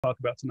talk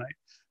about tonight.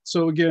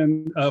 So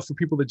again, for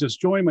people that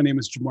just joined, my name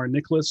is Jamar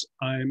Nicholas.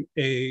 I'm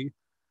a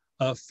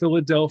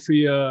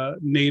Philadelphia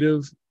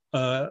native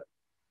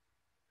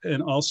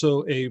and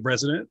also a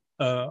resident.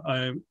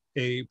 I'm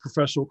a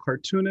professional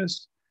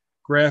cartoonist,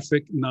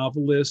 graphic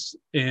novelist,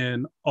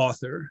 and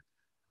author.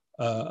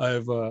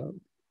 I've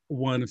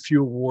won a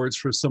few awards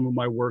for some of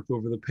my work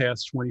over the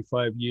past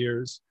 25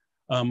 years.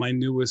 My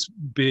newest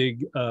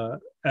big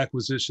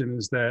acquisition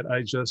is that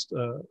I just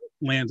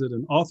landed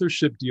an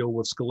authorship deal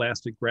with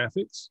Scholastic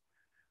Graphics,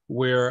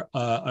 where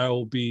I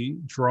will be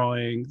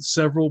drawing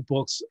several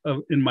books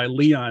in my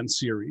Leon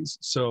series.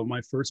 So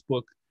my first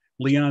book,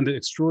 Leon the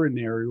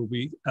Extraordinary, will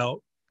be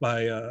out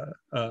by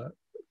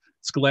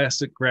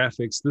Scholastic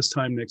Graphics this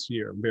time next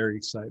year. I'm very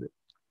excited.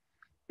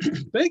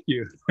 Thank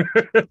you.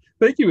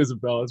 Thank you,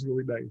 Isabel. It's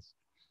really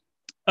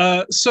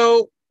nice.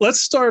 So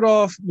let's start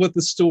off with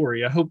the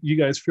story. I hope you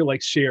guys feel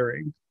like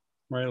sharing,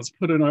 right? Let's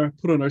put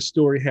on our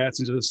story hats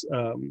and just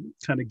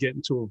kind of get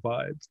into a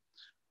vibe.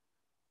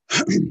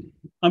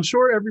 I'm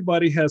sure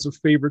everybody has a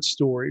favorite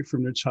story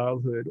from their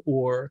childhood,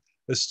 or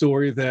a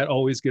story that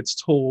always gets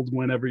told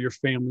whenever your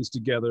family's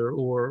together,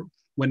 or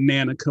when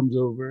Nana comes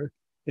over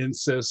and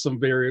says some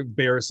very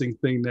embarrassing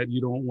thing that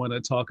you don't want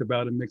to talk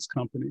about in mixed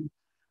company.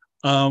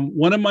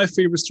 One of my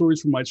favorite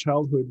stories from my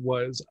childhood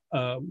was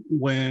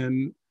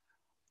when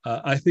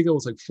I think I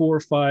was like 4 or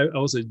 5. I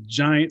was a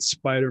giant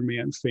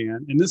Spider-Man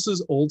fan. And this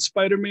is old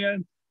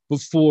Spider-Man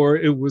before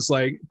it was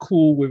like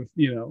cool with,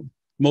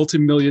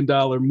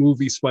 multi-million-dollar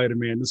movie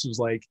Spider-Man. This was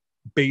like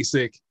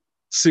basic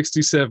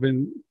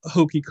 67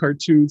 hokey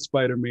cartoon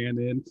Spider-Man.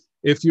 And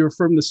if you're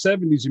from the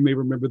 70s, you may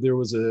remember there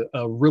was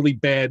a really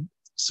bad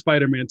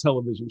Spider-Man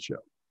television show.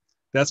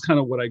 That's kind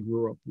of what I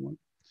grew up on.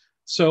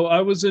 So I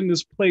was in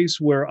this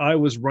place where I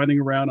was running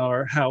around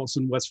our house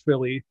in West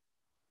Philly,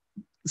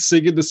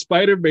 singing the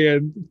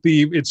Spider-Man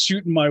theme and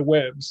shooting my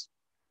webs.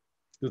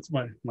 That's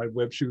my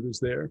web shooters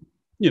there.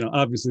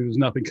 Obviously there's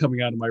nothing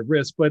coming out of my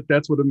wrist, but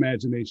that's what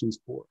imagination's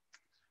for.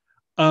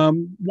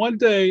 One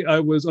day I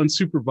was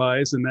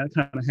unsupervised, and that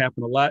kind of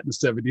happened a lot in the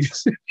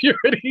 70s. If you're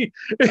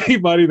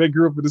anybody that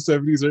grew up in the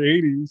 70s or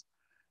 80s.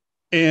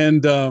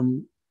 And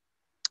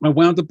I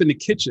wound up in the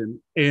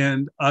kitchen,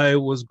 and I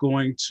was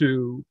going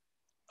to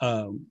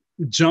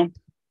jump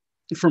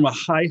from a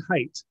high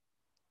height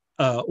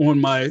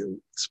on my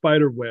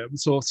spider web.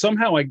 So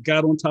somehow I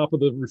got on top of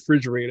the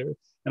refrigerator,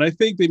 and I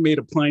think they made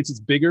appliances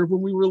bigger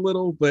when we were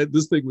little, but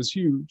this thing was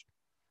huge.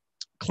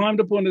 Climbed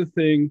up on the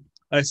thing.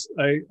 I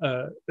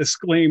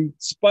exclaimed,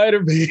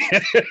 "Spider-Man,"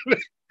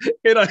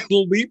 and I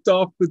leaped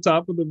off the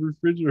top of the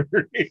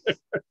refrigerator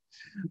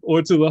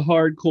onto the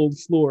hard, cold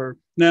floor.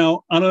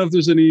 Now, I don't know if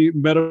there's any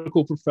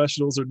medical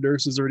professionals or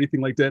nurses or anything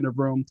like that in the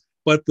room,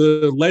 but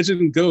the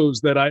legend goes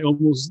that I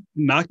almost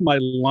knocked my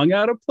lung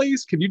out of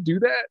place. Can you do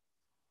that?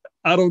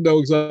 I don't know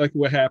exactly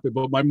what happened,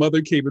 but my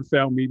mother came and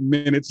found me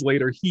minutes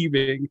later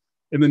heaving.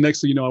 And the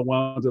next thing you know,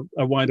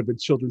 I wind up in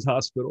Children's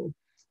Hospital.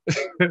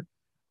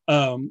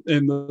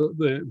 And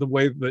the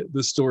way that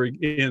the story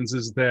ends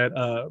is that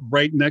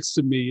right next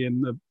to me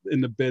in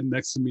the bed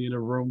next to me in a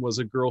room was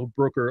a girl who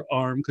broke her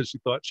arm because she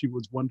thought she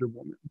was Wonder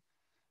Woman.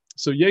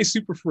 So yay,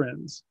 super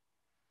friends.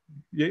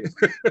 Yay.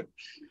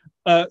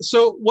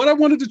 So what I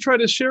wanted to try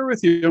to share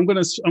with you, I'm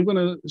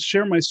gonna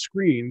share my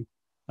screen.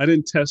 I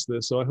didn't test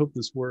this, so I hope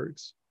this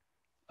works.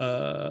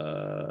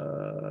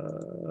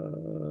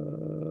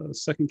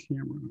 Second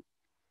camera.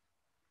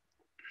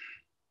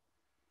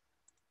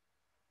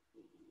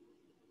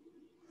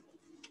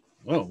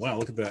 Oh, wow,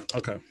 look at that.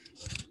 Okay.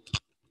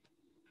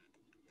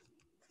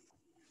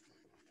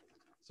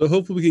 So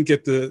hopefully we can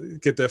get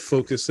that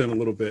focus in a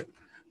little bit.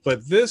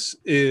 But this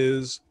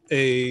is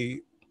a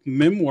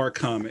memoir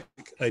comic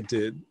I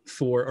did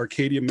for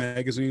Arcadia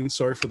Magazine.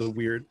 Sorry for the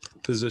weird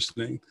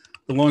positioning.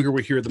 The longer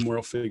we're here, the more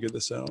I'll figure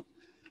this out.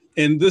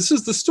 And this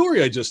is the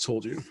story I just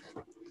told you.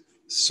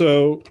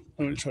 So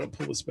I'm going to try to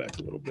pull this back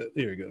a little bit.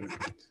 There you go.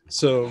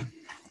 So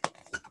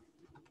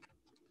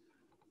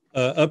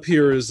up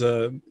here is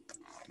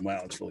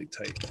wow, it's really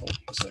tight. Hold on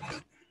a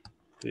second.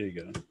 There you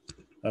go.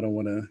 I don't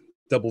want to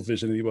double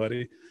vision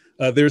anybody.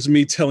 There's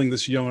me telling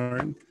this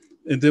yarn.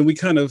 And then we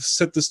kind of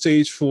set the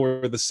stage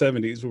for the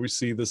 70s, where we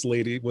see this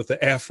lady with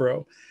the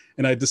afro.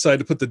 And I decided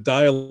to put the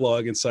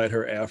dialogue inside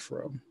her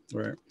afro,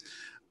 right?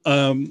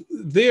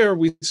 There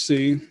we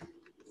see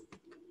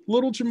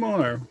little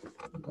Jamar.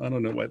 I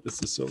don't know why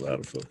this is so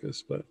out of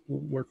focus, but we'll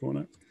work on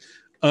it.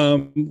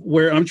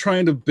 Where I'm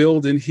trying to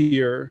build in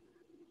here.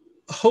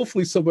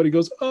 Hopefully somebody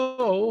goes,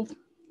 "Oh,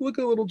 look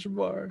at little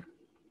Jamar,"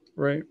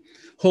 right?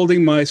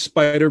 Holding my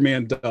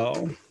Spider-Man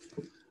doll.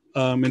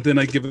 And then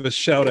I give a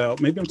shout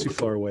out. Maybe I'm too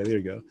far away. There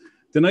you go.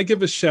 Then I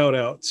give a shout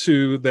out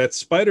to that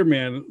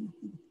Spider-Man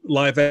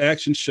live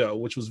action show,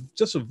 which was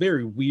just a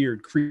very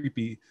weird,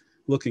 creepy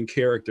looking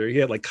character. He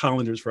had like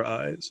colanders for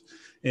eyes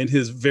and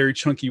his very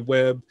chunky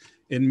web,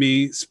 and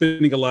me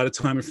spending a lot of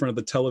time in front of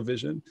the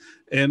television.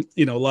 And,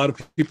 a lot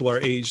of people our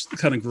age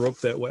kind of grew up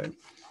that way.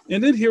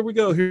 And then here we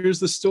go. Here's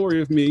the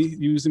story of me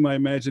using my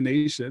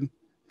imagination,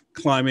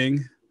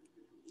 climbing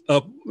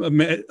up,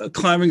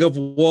 climbing up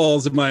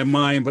walls in my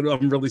mind, but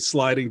I'm really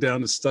sliding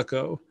down the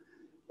stucco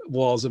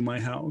walls in my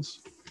house.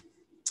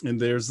 And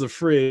there's the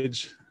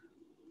fridge.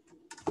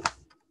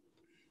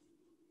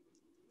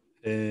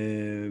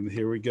 And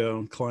here we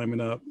go,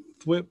 climbing up,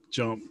 whip,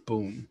 jump,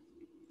 boom.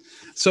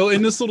 So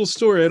in this little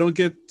story, I don't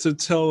get to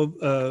tell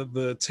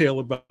the tale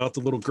about the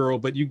little girl,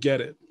 but you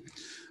get it.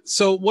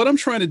 So what I'm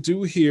trying to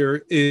do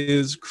here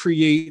is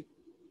create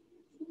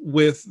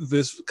with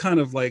this kind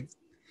of like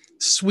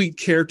sweet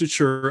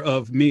caricature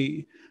of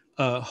me,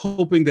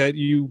 hoping that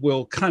you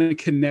will kind of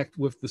connect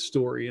with the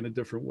story in a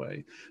different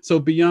way. So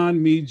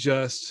beyond me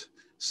just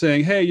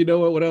saying, hey, you know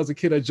what, when I was a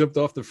kid, I jumped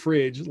off the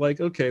fridge.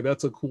 Like, okay,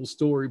 that's a cool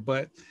story.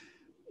 But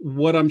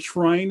what I'm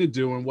trying to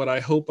do and what I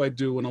hope I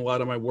do in a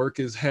lot of my work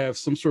is have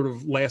some sort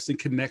of lasting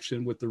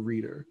connection with the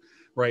reader,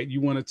 right?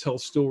 You want to tell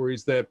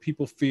stories that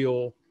people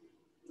feel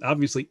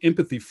obviously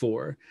empathy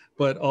for,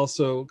 but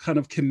also kind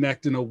of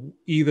connect in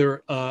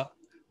either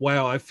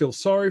wow, I feel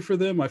sorry for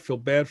them, I feel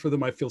bad for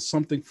them, I feel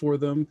something for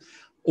them,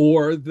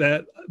 or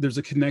that there's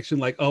a connection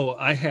like, oh,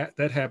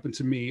 that happened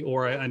to me,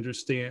 or I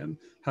understand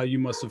how you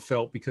must have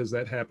felt because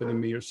that happened to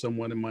me or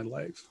someone in my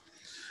life.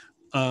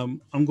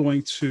 I'm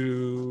going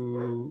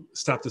to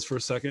stop this for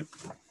a second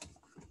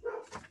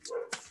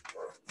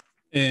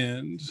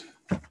and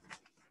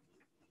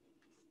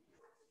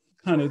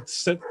kind of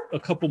set a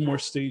couple more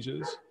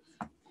stages.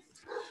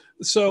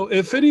 So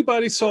if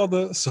anybody saw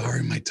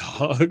sorry, my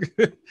dog,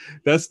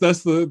 that's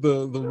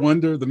the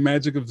wonder, the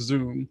magic of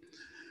Zoom.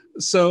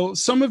 So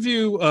some of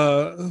you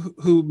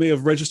who may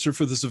have registered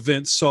for this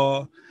event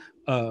saw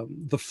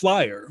the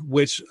flyer,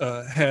 which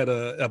had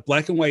a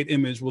black and white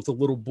image with a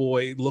little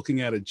boy looking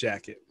at a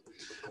jacket.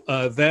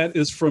 That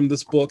is from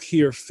this book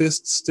here,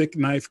 Fist, Stick,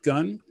 Knife,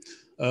 Gun,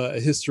 A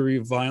History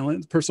of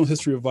Violence, Personal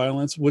History of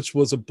Violence, which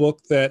was a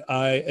book that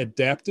I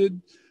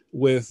adapted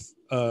with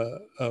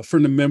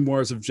from the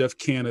memoirs of Jeff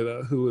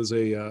Canada, who is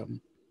a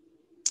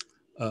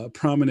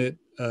prominent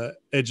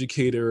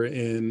educator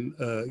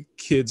and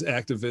kids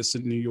activist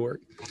in New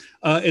York.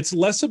 It's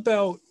less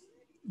about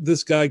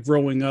this guy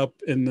growing up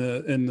in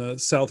the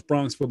South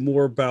Bronx, but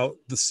more about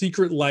the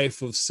secret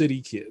life of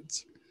city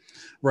kids,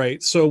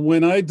 right? So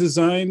when I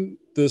designed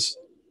this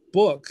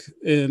book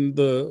and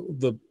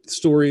the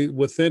story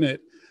within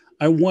it,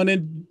 I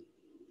wanted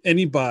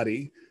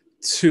anybody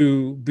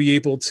to be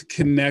able to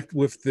connect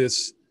with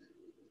this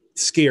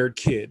scared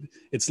kid.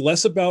 It's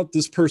less about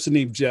this person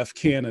named Jeff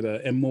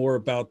Canada and more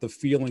about the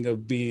feeling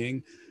of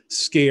being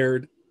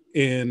scared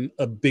in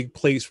a big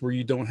place where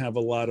you don't have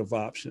a lot of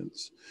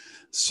options.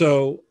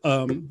 So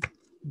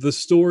the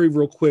story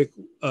real quick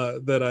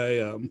that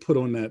I put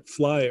on that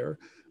flyer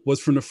was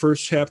from the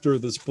first chapter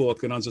of this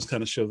book. And I'll just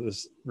kind of show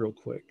this real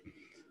quick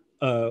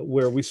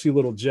where we see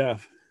little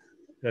Jeff.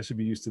 I should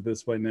be used to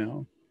this by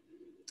now,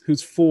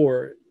 who's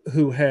 4,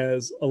 who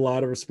has a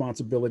lot of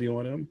responsibility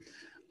on him.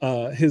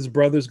 His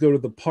brothers go to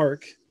the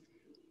park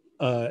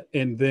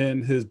and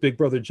then his big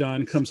brother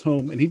John comes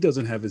home and he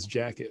doesn't have his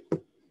jacket.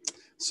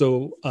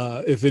 So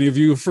if any of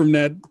you from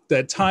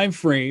that time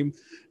frame,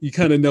 you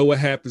kind of know what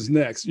happens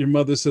next. Your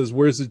mother says,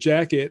 where's the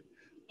jacket?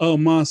 Oh,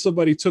 Mom,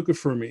 somebody took it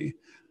from me.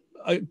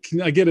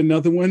 Can I get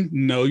another one?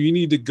 No, you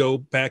need to go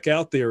back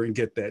out there and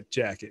get that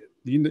jacket.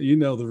 You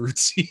know the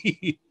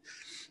routine.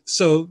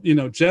 So,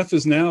 Jeff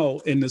is now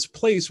in this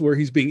place where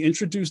he's being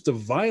introduced to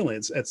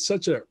violence at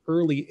such an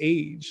early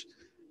age.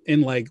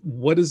 And like,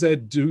 what does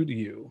that do to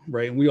you,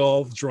 right? And we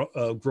all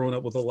grown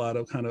up with a lot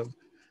of kind of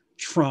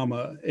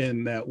trauma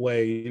in that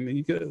way.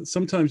 And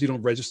sometimes you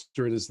don't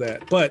register it as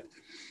that. But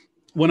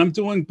when I'm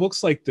doing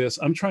books like this,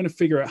 I'm trying to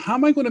figure out, how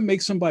am I going to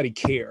make somebody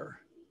care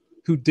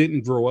who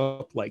didn't grow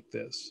up like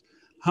this?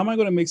 How am I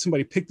going to make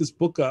somebody pick this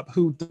book up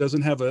who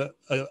doesn't have a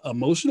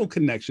emotional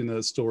connection to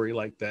a story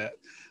like that,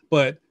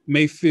 but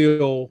may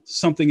feel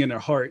something in their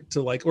heart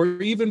to like, or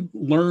even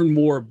learn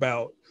more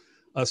about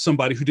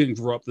somebody who didn't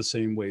grow up the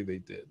same way they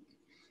did.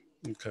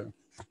 Okay.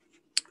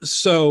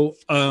 So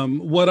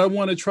what I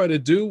want to try to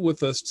do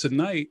with us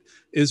tonight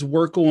is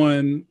work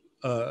on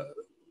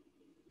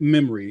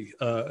memory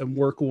and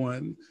work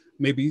on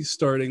maybe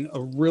starting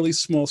a really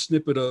small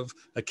snippet of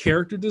a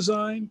character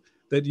design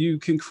that you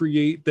can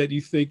create that you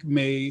think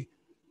may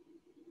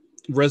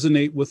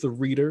resonate with a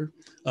reader.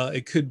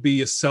 It could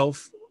be a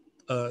self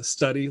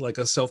study, like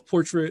a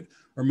self-portrait,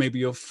 or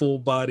maybe a full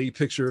body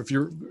picture if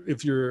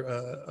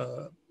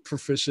you're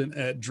proficient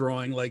at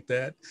drawing like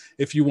that.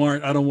 If you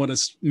aren't, I don't want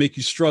to make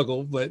you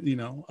struggle, but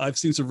I've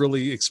seen some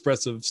really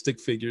expressive stick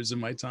figures in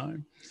my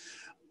time.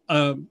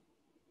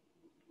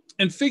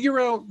 And figure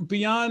out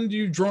beyond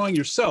you drawing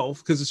yourself,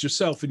 because it's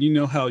yourself and you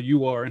know how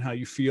you are and how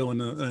you feel in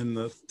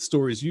the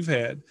stories you've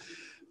had.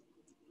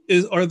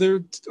 Are there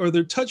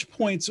touch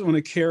points on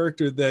a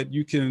character that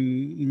you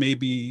can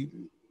maybe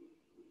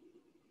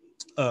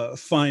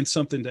find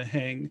something to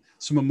hang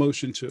some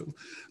emotion to?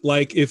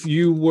 Like if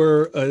you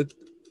were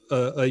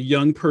a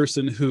young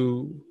person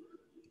who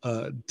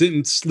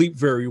didn't sleep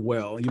very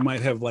well, you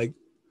might have like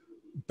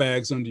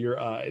bags under your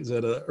eyes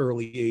at an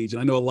early age.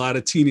 And I know a lot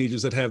of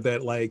teenagers that have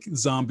that like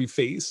zombie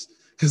face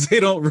because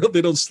they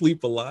don't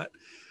sleep a lot.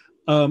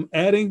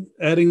 Adding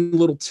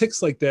little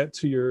ticks like that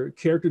to your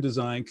character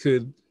design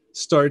could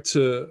start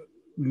to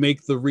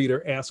make the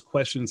reader ask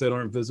questions that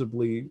aren't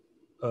visibly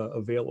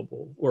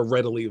available or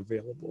readily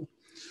available.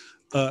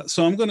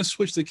 So I'm going to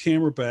switch the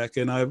camera back,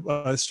 and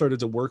I started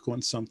to work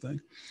on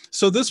something.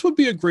 So this would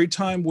be a great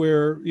time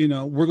where, you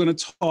know, we're going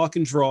to talk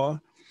and draw.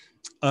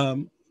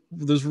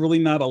 There's really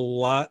not a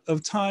lot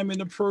of time in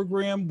the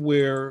program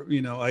where,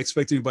 you know, I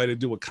expect anybody to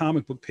do a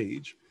comic book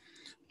page,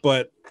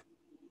 but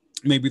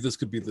maybe this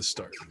could be the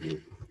start.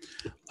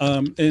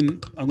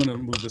 And I'm going to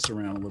move this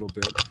around a little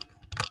bit.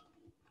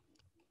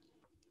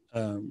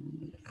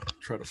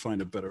 Try to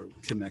find a better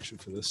connection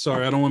for this.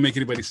 Sorry, I don't want to make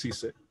anybody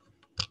seasick.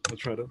 I'll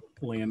try to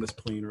land this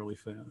plane really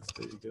fast.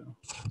 There you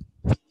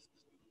go.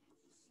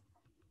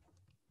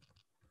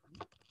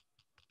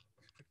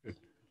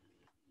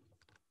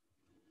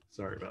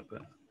 Sorry about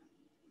that.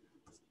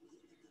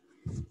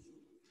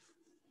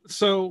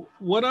 So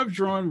what I've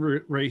drawn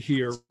right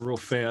here real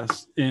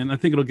fast, and I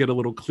think it'll get a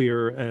little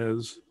clearer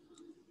as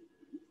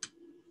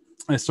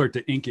I start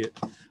to ink it,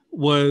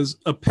 was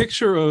a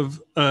picture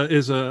of,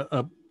 is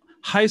a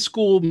high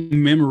school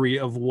memory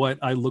of what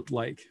I looked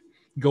like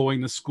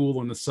going to school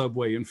on the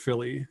subway in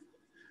Philly,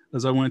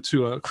 as I went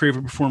to a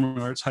Craven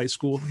Performing Arts high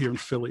school here in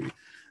Philly.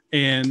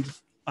 And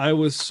I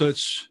was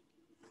such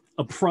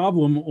a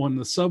problem on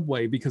the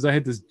subway because I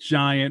had this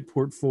giant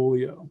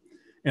portfolio.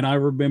 And I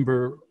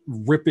remember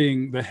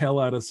ripping the hell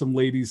out of some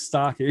lady's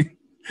stocking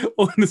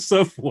on the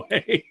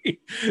subway.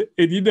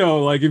 And, you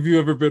know, like if you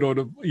ever been on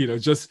a, you know,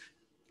 just,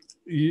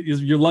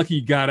 you're lucky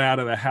you got out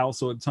of the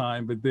house on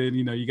time, but then,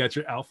 you know, you got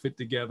your outfit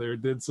together,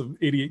 then some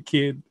idiot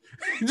kid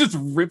just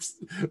rips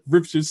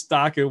your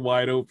stocking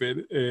wide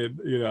open. And,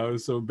 you know, I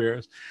was so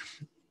embarrassed.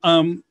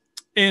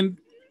 And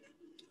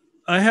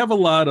I have a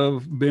lot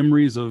of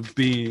memories of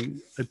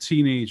being a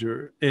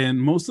teenager, and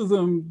most of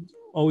them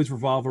always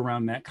revolve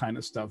around that kind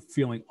of stuff,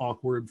 feeling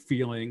awkward,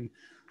 feeling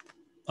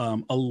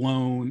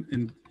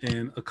alone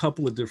in a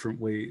couple of different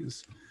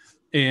ways,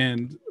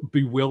 and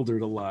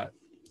bewildered a lot.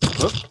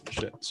 Oh,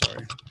 shit,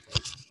 sorry.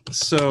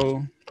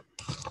 So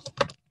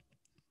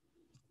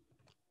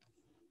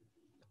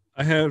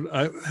I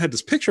had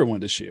this picture I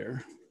wanted to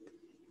share.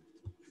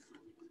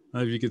 I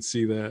don't know if you could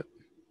see that.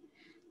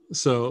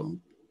 So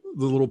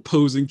the little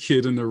posing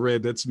kid in the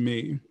red, that's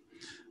me.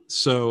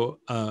 So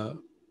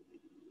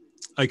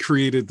I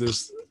created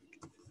this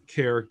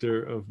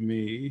character of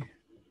me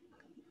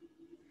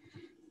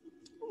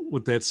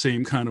with that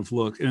same kind of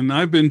look. And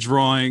I've been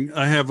drawing,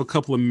 I have a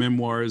couple of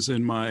memoirs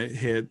in my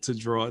head to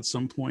draw at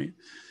some point.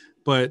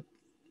 But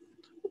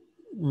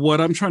what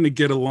I'm trying to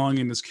get along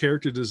in this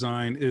character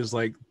design is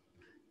like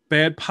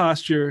bad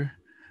posture,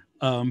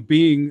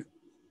 being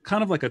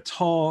kind of like a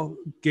tall,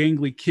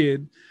 gangly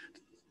kid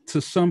to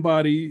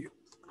somebody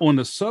on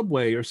the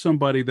subway or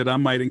somebody that I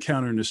might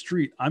encounter in the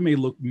street. I may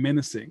look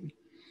menacing,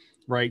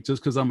 right?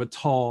 Just because I'm a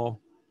tall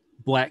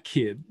Black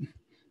kid.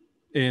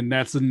 And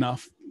that's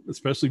enough,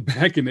 especially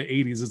back in the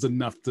 80s, is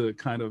enough to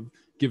kind of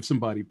give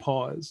somebody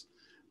pause.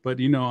 But,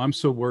 you know, I'm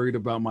so worried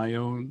about my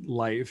own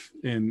life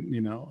and, you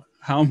know,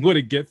 how I'm going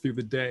to get through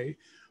the day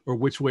or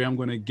which way I'm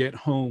going to get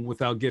home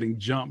without getting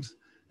jumped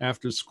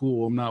after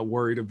school. I'm not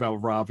worried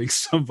about robbing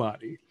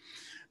somebody.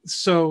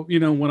 So, you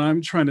know, when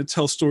I'm trying to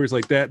tell stories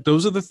like that,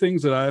 those are the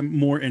things that I'm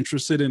more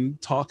interested in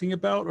talking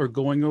about or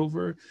going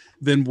over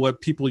than what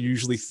people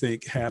usually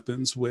think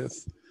happens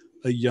with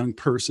a young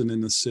person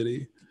in the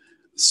city.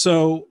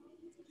 So,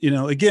 you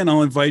know, again,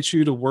 I'll invite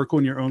you to work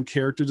on your own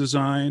character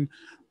design,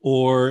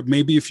 or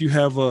maybe if you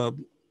have a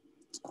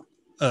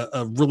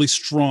really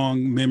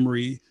strong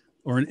memory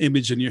or an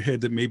image in your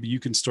head that maybe you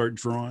can start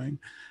drawing.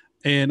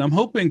 And I'm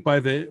hoping by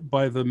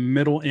the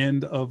middle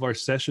end of our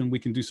session, we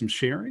can do some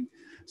sharing.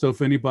 So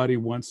if anybody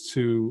wants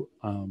to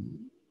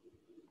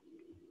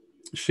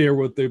share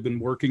what they've been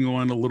working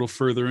on a little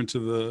further into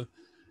the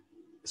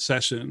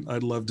session,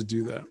 I'd love to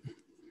do that.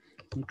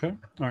 Okay.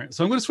 All right.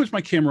 So I'm going to switch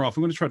my camera off.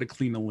 I'm going to try to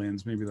clean the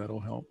lens. Maybe that'll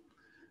help.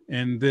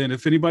 And then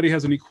if anybody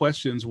has any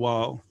questions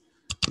while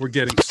we're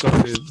getting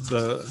started,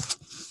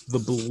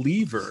 the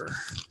believer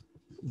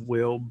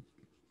will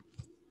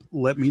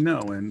let me know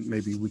and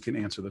maybe we can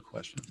answer the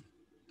question.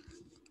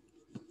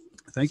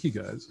 Thank you,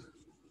 guys.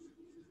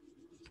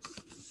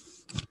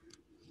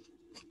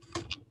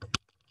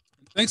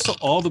 Thanks to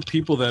all the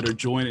people that are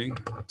joining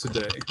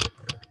today.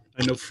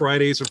 I know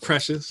Fridays are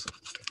precious.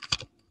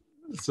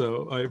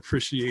 So I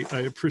appreciate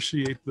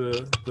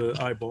the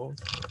eyeballs.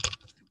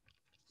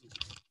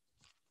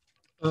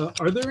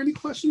 Are there any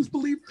questions,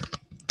 believer?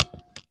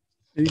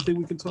 Anything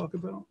we can talk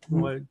about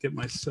while I get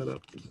my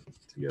setup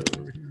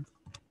together over here?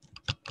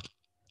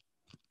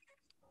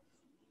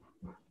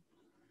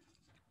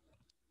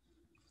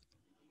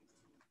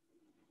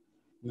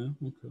 No?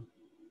 Okay.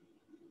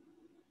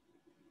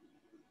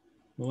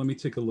 Well, let me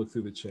take a look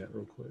through the chat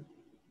real quick.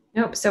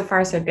 Nope, so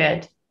far so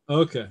good.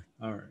 Okay,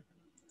 all right.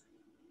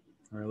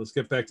 All right, let's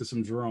get back to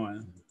some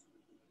drawing.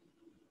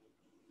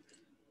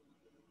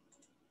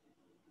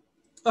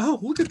 Oh,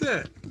 look at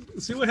that.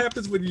 See what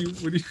happens when you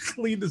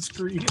clean the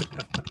screen.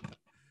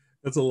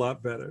 That's a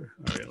lot better.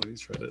 All right, let me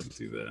try to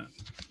do that.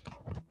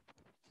 There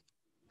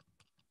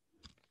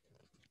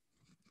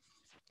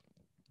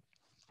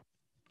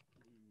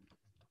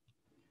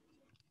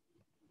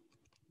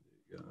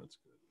you go, that's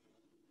good.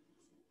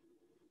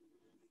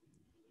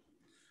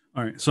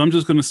 All right, so I'm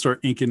just going to start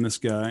inking this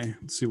guy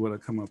and see what I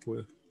come up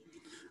with.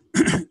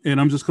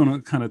 And I'm just going to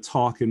kind of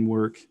talk and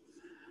work.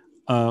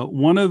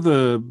 One of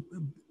the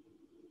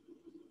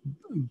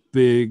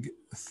big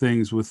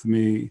things with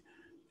me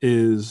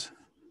is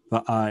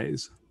the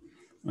eyes.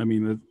 I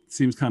mean, it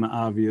seems kind of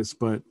obvious,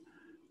 but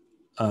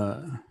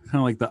kind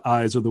of like the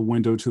eyes are the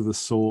window to the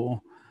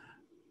soul.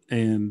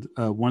 And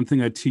one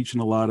thing I teach in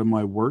a lot of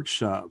my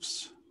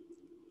workshops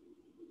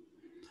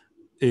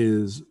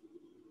is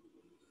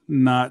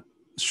not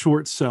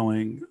short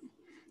selling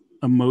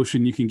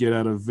emotion you can get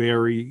out of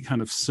very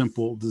kind of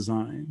simple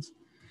designs.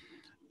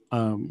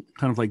 Kind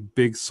of like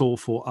big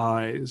soulful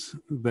eyes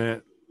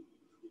that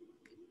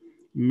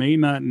may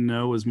not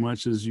know as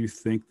much as you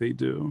think they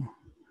do.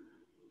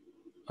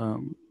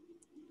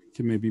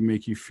 Can maybe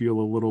make you feel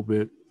a little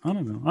bit, I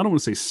don't know, I don't want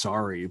to say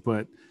sorry,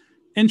 but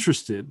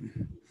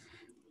interested.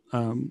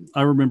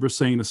 I remember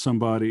saying to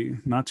somebody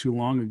not too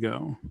long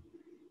ago,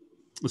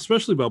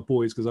 especially about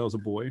boys, because I was a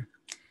boy,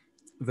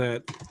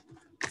 that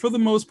for the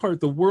most part,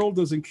 the world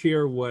doesn't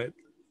care what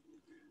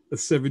a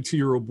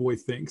 17-year-old boy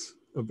thinks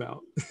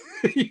about.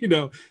 You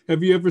know,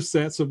 have you ever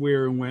sat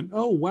somewhere and went,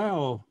 oh,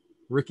 wow,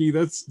 Ricky,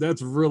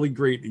 that's really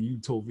great that you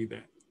told me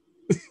that.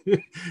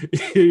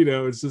 You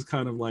know, it's just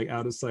kind of like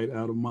out of sight,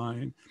 out of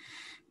mind.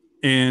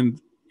 And,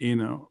 you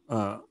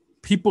know,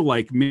 people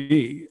like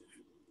me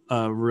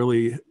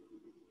really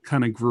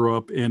kind of grew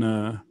up in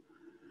a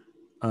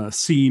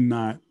seen,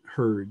 not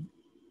heard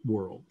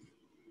world.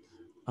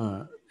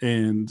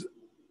 And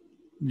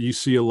you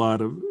see a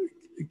lot of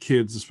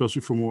kids,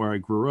 especially from where I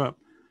grew up,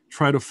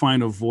 try to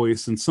find a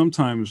voice, and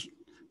sometimes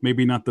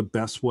maybe not the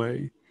best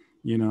way.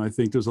 You know, I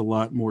think there's a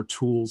lot more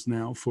tools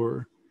now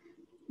for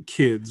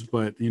kids,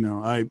 but, you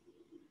know, I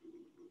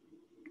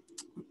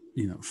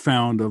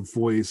found a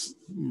voice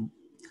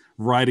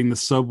riding the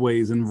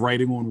subways and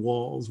writing on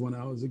walls when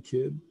I was a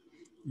kid,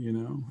 you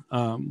know.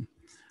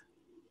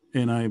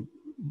 And I,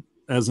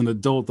 as an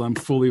adult, I'm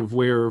fully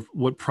aware of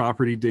what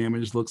property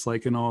damage looks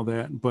like and all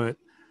that. But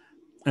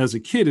as a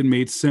kid, it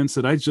made sense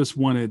that I just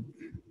wanted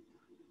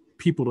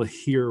people to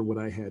hear what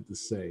I had to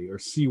say or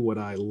see what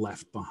I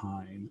left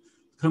behind.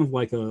 Kind of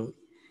like a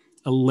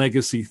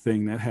legacy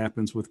thing that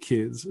happens with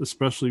kids,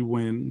 especially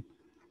when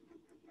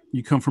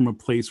you come from a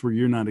place where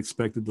you're not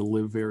expected to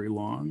live very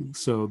long.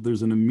 So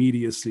there's an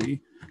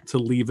immediacy to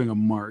leaving a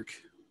mark.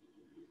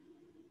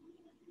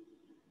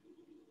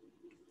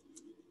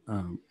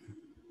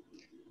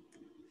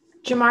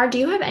 Jamar, do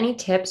you have any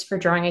tips for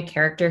drawing a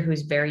character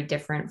who's very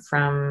different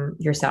from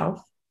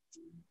yourself?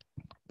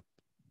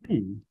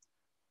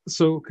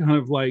 So kind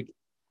of like,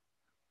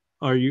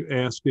 are you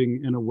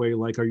asking in a way,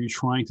 like, are you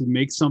trying to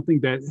make something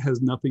that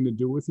has nothing to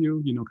do with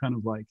you, you know, kind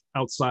of like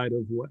outside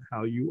of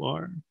how you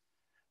are?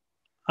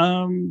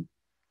 I mean,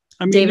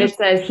 David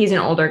says he's an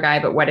older guy,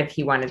 but what if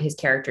he wanted his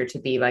character to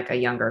be like a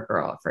younger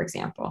girl, for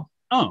example?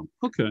 Oh,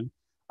 okay.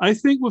 I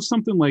think with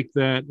something like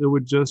that, it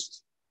would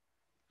just,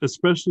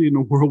 especially in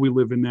the world we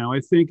live in now, I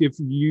think if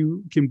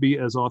you can be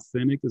as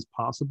authentic as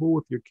possible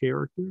with your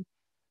character,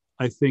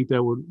 I think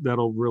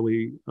that'll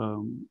really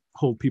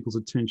hold people's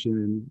attention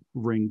and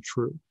ring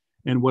true.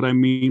 And what I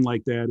mean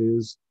like that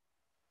is,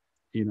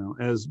 you know,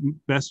 as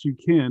best you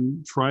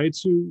can, try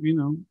to, you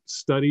know,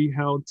 study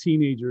how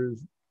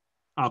teenagers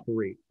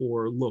operate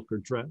or look or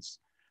dress.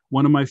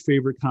 One of my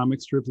favorite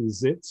comic strips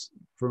is Zits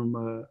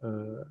from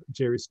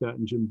Jerry Scott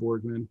and Jim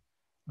Borgman.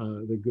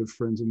 They're good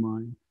friends of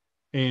mine.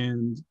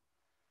 And,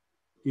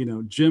 you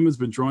know, Jim has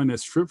been drawing that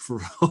strip for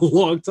a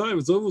long time.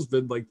 It's almost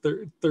been like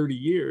 30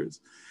 years,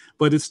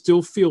 but it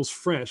still feels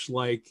fresh.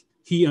 Like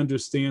he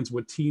understands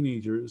what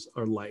teenagers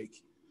are like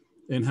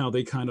and how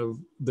they kind of,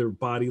 their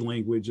body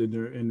language and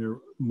their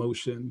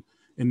motion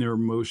and their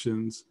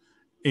emotions.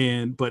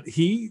 But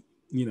he,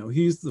 you know,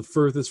 he's the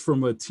furthest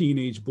from a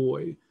teenage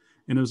boy.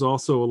 And there's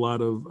also a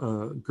lot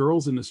of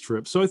girls in this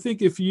strip. So I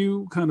think if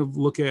you kind of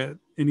look at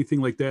anything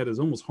like that as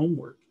almost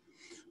homework,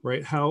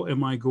 right? How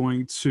am I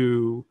going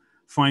to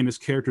find this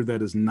character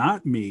that is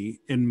not me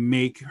and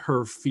make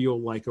her feel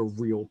like a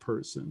real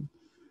person?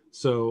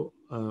 So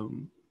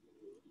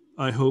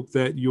I hope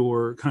that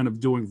you're kind of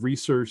doing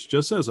research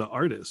just as an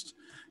artist.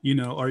 You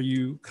know, are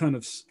you kind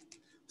of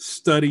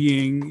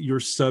studying your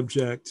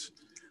subject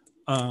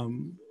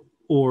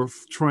or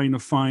trying to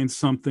find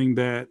something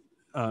that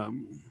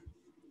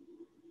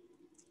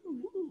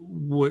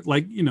would,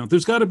 like, you know,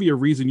 there's got to be a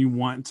reason you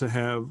want to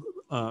have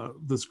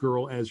this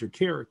girl as your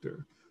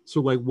character.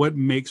 So like what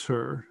makes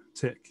her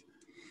tick,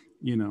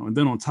 you know? And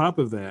then on top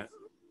of that,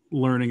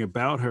 learning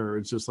about her,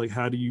 it's just like,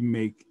 how do you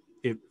make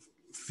it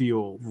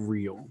feel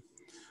real?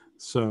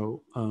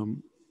 So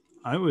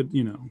I would,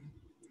 you know,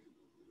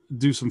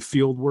 do some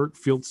field work,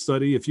 field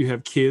study. If you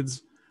have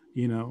kids,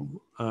 you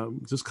know,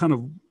 just kind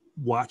of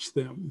watch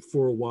them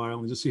for a while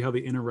and just see how they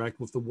interact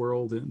with the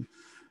world, and,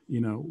 you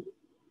know,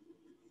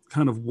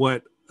 kind of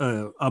what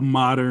a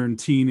modern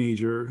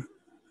teenager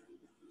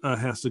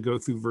has to go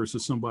through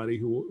versus somebody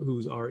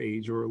who's our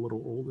age or a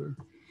little older.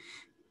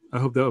 I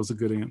hope that was a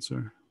good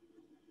answer.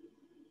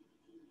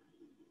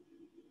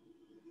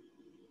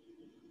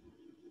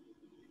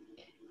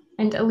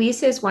 And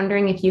Elise is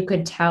wondering if you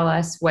could tell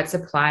us what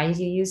supplies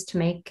you used to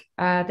make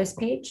this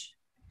page.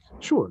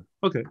 Sure.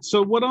 Okay.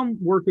 So what I'm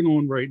working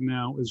on right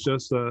now is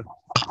just a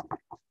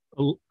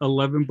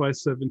 11 by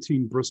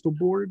 17 Bristol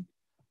board.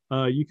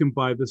 You can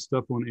buy this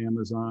stuff on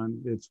Amazon.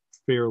 It's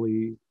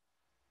fairly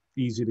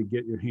easy to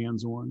get your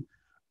hands on.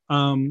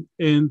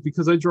 And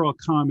because I draw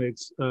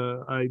comics,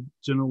 I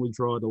generally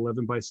draw it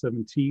 11 by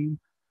 17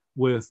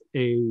 with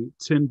a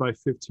 10 by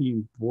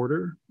 15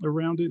 border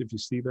around it, if you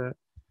see that.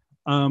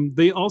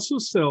 They also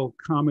sell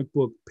comic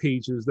book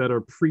pages that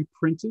are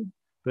pre-printed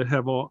that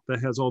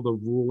has all the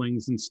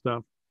rulings and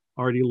stuff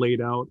already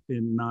laid out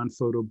in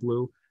non-photo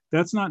blue.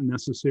 That's not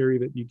necessary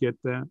that you get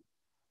that,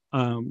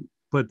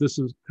 but this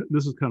is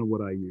kind of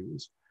what I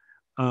use.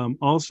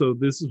 Also,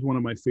 this is one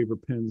of my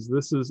favorite pens.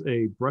 This is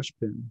a brush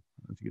pen.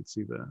 I don't know if you can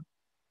see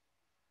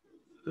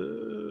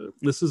that.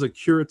 This is a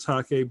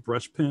Kuretake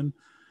brush pen.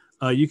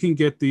 You can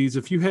get these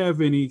if you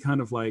have any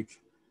kind of like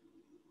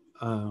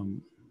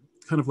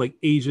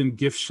Asian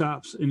gift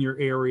shops in your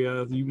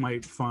area. You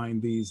might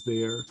find these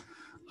there.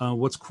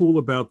 What's cool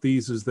about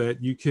these is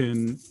that you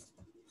can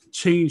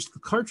change the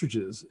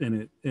cartridges in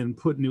it and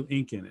put new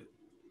ink in it,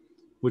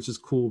 which is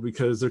cool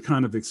because they're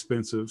kind of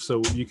expensive.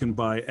 So you can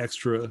buy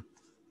extra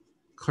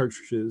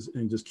cartridges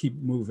and just keep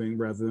moving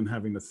rather than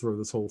having to throw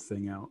this whole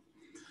thing out.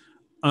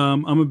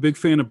 I'm a big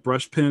fan of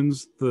brush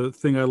pens. The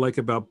thing I like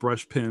about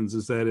brush pens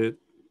is that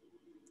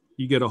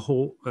you get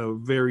a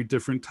very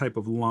different type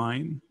of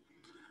line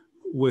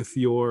with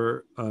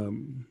your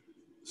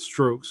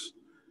strokes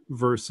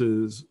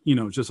versus,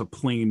 just a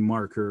plain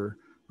marker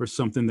or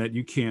something that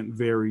you can't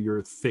vary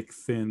your thick,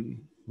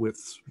 thin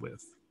widths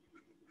with.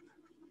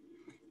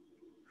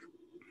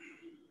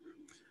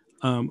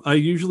 I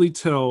usually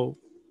tell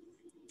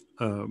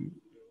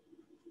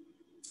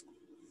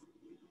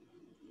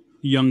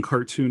young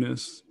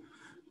cartoonists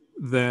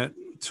that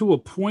to a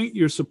point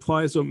your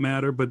supplies don't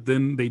matter, but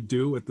then they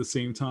do at the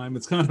same time.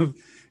 It's kind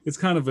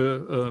of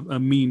a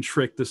mean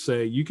trick to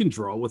say you can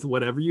draw with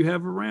whatever you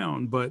have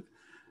around, but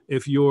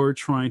if you're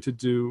trying to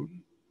do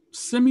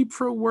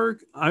semi-pro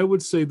work, I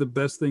would say the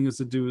best thing is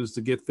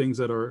to get things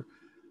that are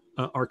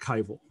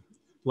archival.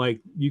 Like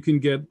you can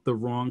get the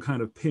wrong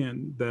kind of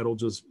pen that'll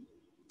just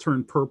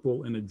turn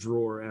purple in a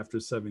drawer after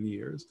 7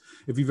 years.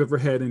 If you've ever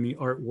had any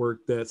artwork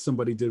that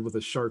somebody did with a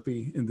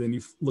Sharpie and then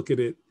you look at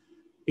it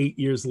 8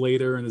 years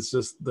later and it's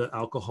just the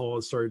alcohol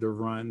has started to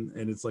run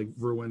and it's like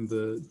ruined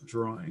the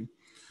drawing.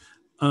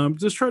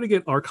 Just try to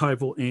get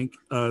archival ink.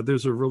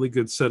 There's a really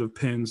good set of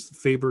pens,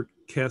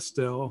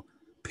 Faber-Castell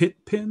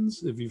Pitt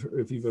pens, if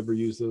you've ever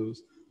used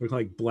those. They're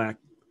like black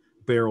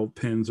barreled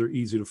pens, are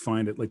easy to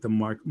find at like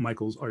the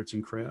Michael's Arts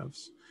and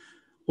Crafts,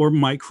 or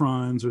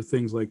microns or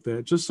things like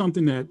that. Just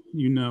something that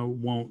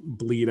won't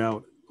bleed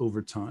out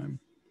over time.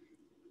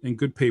 And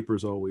good paper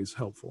is always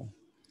helpful.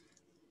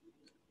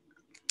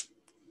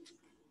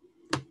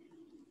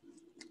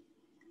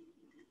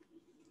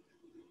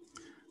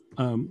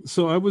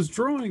 So I was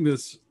drawing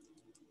this,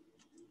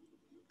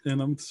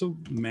 and I'm so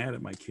mad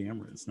at my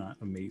camera. It's not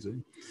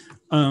amazing.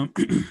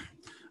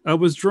 I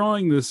was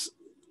drawing this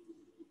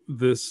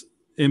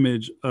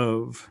image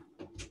of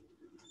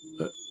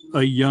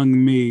a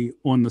young me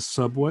on the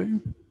subway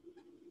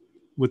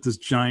with this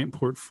giant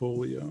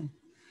portfolio.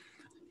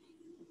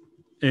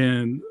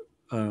 And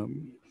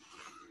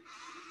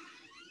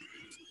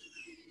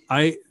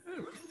I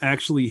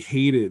actually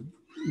hated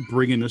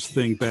bringing this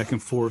thing back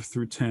and forth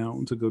through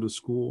town to go to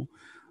school.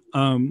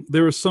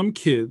 There were some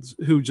kids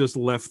who just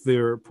left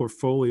their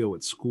portfolio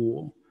at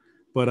school,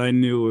 but I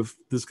knew if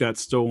this got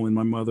stolen,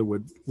 my mother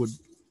would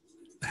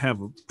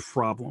have a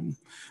problem.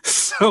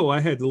 So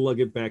I had to lug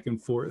it back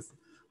and forth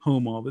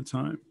home all the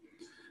time.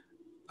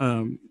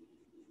 And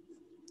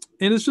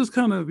it's just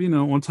kind of,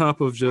 on top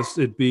of just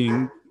it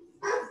being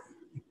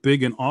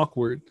big and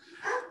awkward,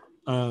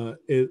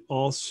 it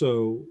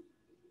also,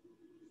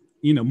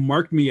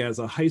 marked me as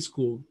a high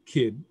school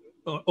kid.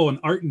 An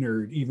art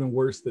nerd, even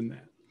worse than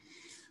that.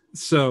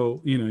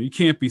 So, you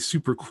can't be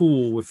super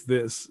cool with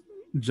this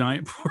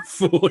giant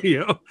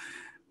portfolio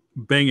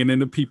banging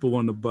into people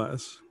on the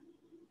bus.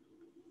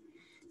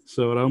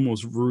 So it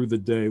almost ruined the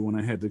day when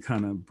I had to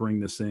kind of bring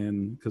this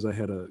in because I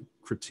had a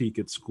critique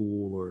at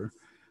school or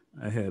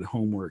I had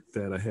homework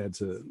that I had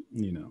to,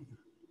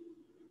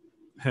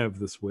 have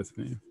this with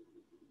me.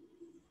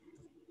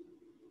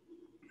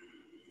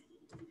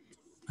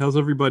 How's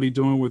everybody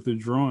doing with their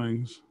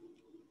drawings?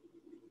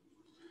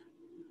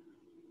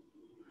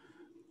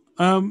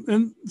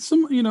 And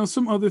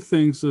some other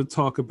things to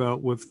talk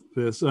about with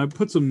this. I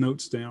put some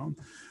notes down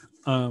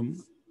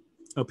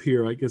up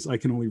here. I guess I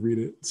can only read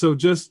it. So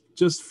just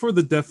for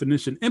the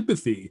definition,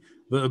 empathy,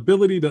 the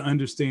ability to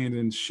understand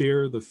and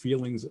share the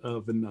feelings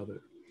of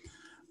another.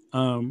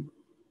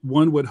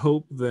 One would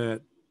hope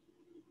that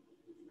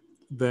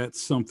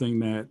that's something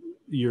that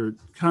you're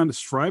kind of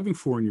striving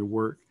for in your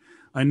work.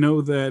 I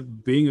know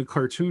that being a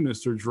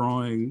cartoonist or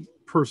drawing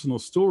personal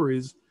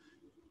stories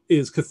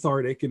is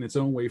cathartic in its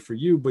own way for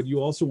you, but you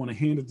also want to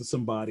hand it to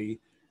somebody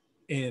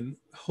and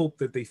hope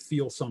that they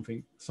feel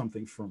something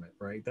from it,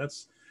 right?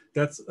 That's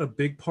a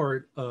big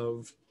part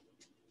of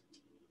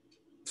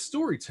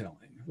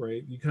storytelling,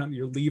 right?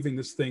 You're leaving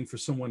this thing for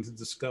someone to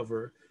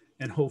discover,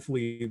 and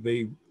hopefully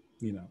they,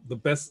 the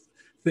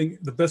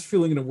best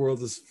feeling in the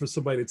world is for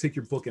somebody to take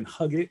your book and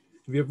hug it.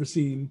 Have you ever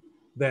seen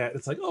that?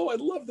 It's like, oh, I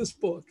love this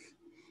book,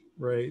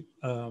 right?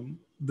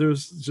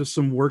 There's just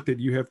some work that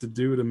you have to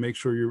do to make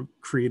sure you're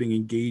creating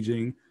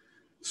engaging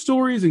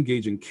stories,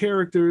 engaging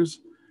characters,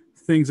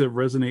 things that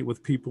resonate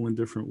with people in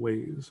different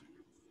ways.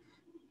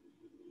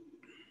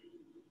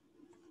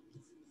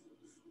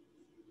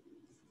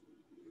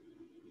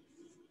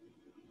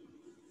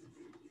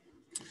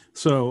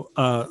 So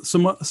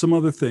some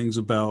other things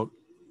about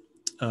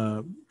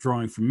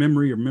drawing from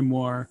memory or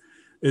memoir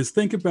is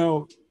think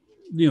about,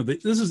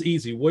 this is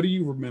easy. What do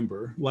you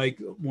remember? Like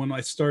when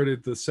I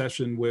started the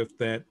session with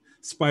that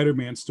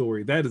Spider-Man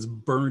story, that is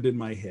burned in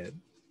my head.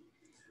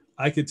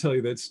 I could tell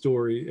you that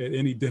story at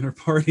any dinner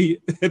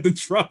party at the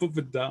drop of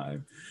a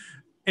dime.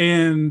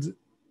 And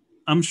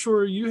I'm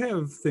sure you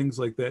have things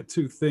like that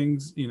too.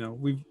 Things,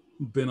 we've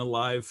been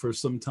alive for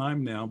some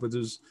time now, but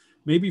there's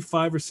maybe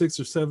 5 or 6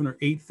 or 7 or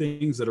 8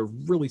 things that are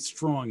really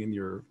strong in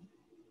your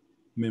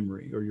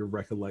memory or your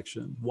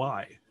recollection.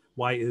 Why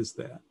is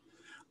that?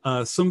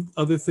 Some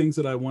other things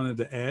that I wanted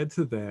to add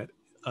to that,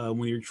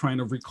 when you're trying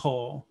to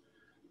recall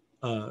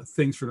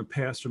things from the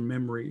past or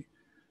memory,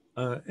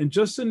 and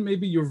just in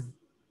maybe your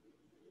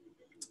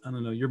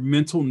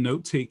mental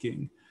note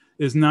taking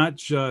is not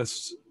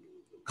just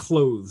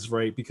clothes,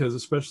 right? Because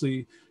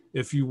especially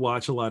if you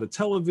watch a lot of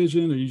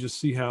television or you just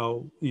see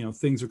how,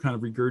 things are kind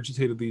of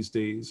regurgitated these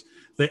days,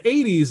 the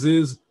 80s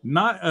is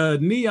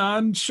not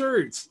neon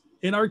shirts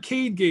in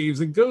arcade games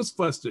and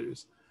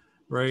Ghostbusters,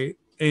 right?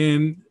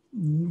 And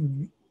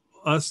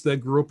us that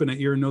grew up in that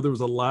era know there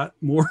was a lot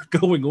more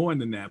going on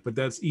than that, but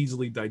that's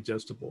easily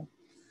digestible.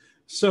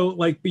 So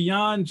like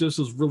beyond just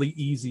those really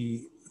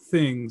easy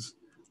things,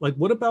 like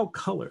what about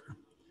color?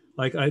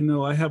 Like I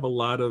know I have a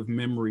lot of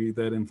memory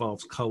that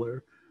involves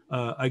color.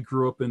 I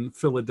grew up in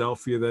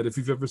Philadelphia. That if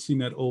you've ever seen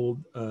that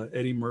old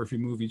Eddie Murphy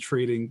movie,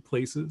 Trading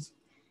Places,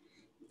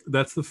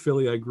 that's the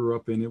Philly I grew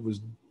up in. It was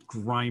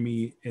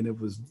grimy and it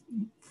was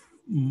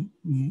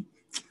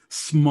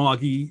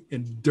smoggy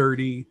and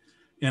dirty.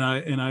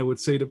 And I would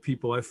say to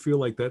people, I feel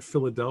like that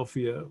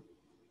Philadelphia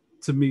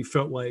to me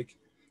felt like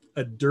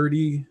a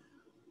dirty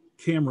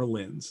camera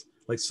lens,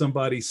 like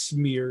somebody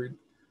smeared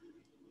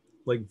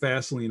like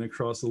Vaseline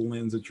across the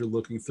lens that you're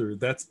looking through.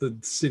 That's the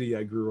city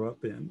I grew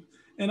up in.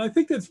 And I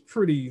think that's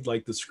pretty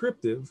like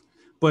descriptive,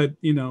 but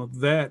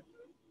that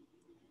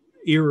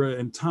era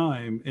and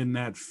time and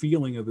that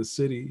feeling of the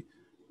city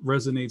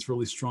resonates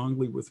really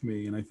strongly with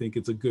me. And I think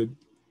it's a good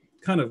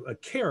kind of a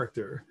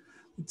character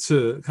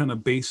to kind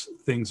of base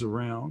things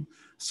around.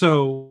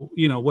 So,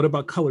 what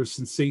about color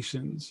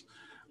sensations?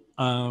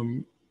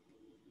 And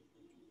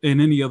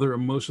any other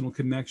emotional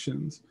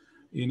connections?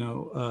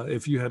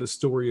 If you had a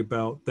story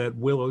about that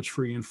willow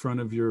tree in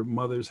front of your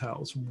mother's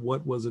house,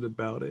 what was it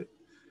about it?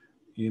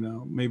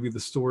 Maybe the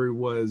story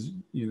was,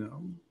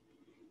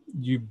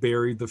 you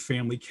buried the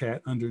family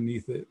cat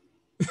underneath it,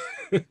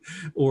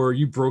 or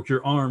you broke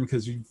your arm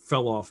because you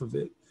fell off of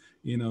it.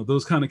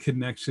 Those kind of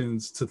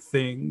connections to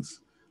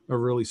things are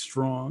really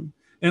strong,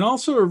 and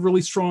also are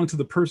really strong to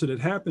the person it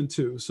happened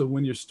to. So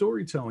when you're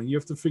storytelling, you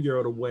have to figure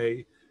out a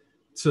way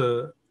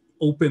to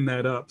open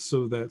that up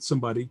so that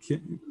somebody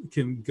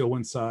can go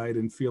inside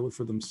and feel it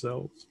for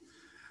themselves.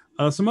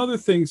 Some other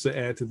things to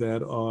add to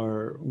that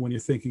are when you're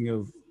thinking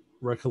of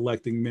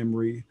recollecting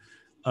memory,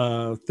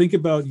 think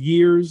about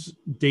years,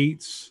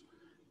 dates,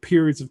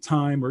 periods of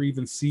time, or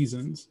even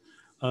seasons.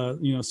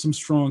 Some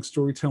strong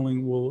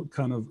storytelling will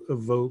kind of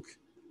evoke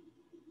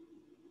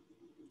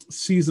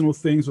seasonal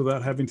things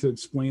without having to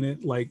explain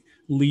it, like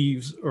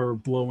leaves are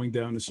blowing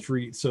down the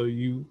street. So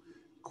you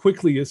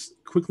quickly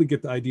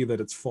get the idea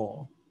that it's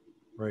fall,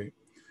 right?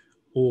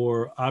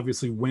 Or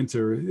obviously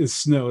winter is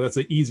snow. That's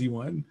an easy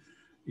one,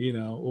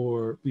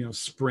 or,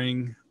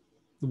 spring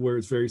where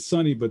it's very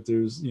sunny, but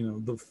there's,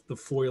 the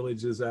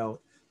foliage is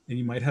out and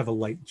you might have a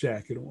light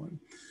jacket on.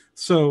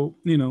 So,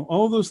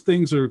 all those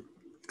things are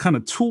kind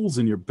of tools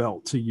in your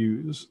belt to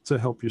use to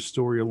help your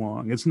story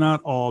along. It's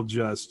not all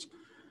just,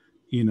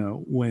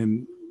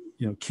 when,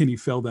 Kenny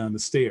fell down the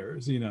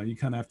stairs, you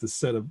kind of have to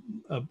set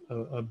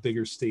a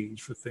bigger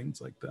stage for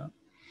things like that.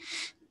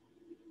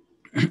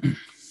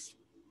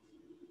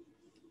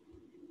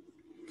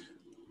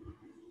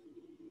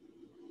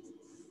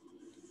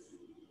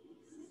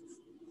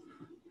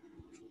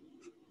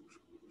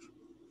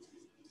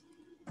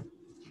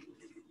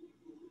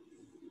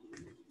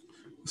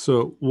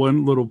 So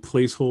one little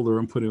placeholder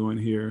I'm putting on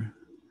here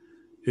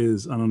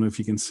is, I don't know if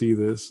you can see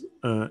this,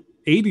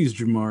 80s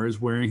Jamar is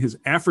wearing his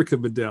Africa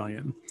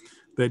medallion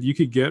that you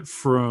could get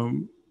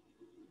from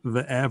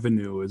the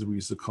Avenue, as we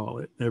used to call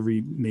it.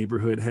 Every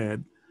neighborhood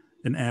had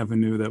an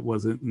avenue that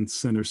wasn't in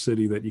Center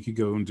City that you could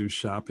go and do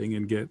shopping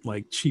and get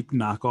like cheap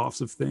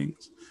knockoffs of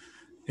things.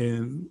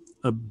 And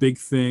a big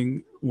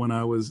thing when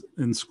I was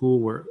in school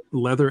were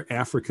leather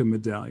Africa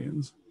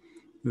medallions.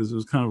 This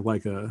was kind of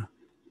like a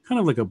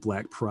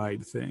Black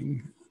Pride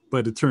thing,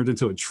 but it turned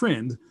into a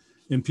trend,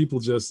 and people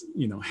just,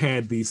 you know,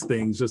 had these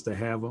things just to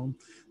have them.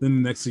 Then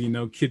the next thing you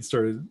know, kids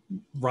started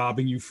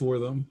robbing you for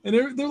them, and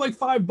they're like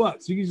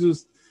 $5. You can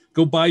just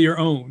go buy your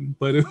own,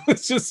 but it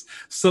was just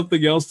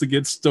something else to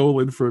get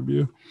stolen from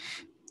you.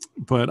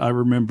 But I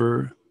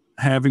remember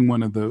having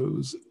one of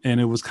those, and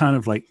it was kind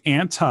of like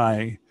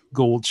anti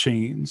gold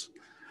chains.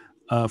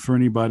 For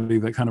anybody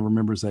that kind of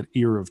remembers that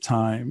era of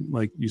time,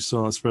 like you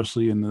saw,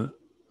 especially in the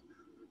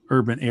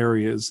urban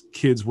areas,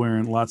 kids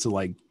wearing lots of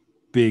like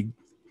big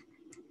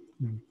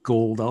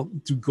gold. I'll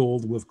do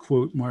gold with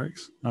quote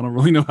marks. I don't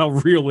really know how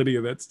real any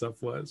of that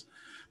stuff was,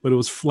 but it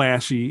was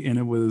flashy and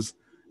it was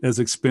as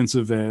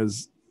expensive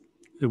as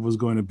it was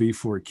going to be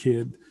for a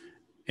kid.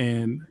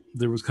 And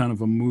there was kind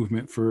of a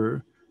movement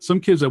for some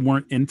kids that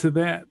weren't into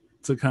that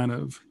to kind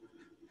of,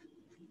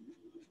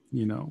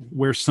 you know,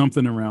 wear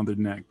something around their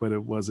neck, but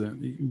it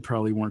wasn't, you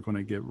probably weren't going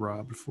to get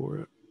robbed for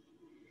it.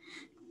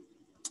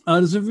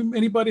 Does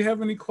anybody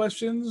have any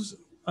questions?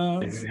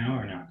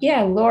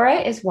 Yeah, Laura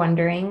is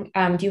wondering,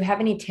 do you have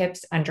any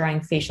tips on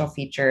drawing facial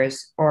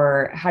features,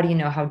 or how do you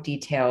know how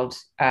detailed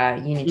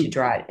you need to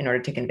draw it in order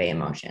to convey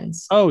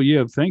emotions? Oh,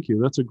 yeah, thank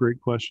you. That's a great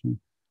question.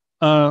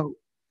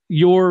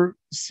 Your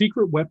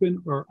secret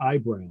weapon are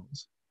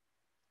eyebrows.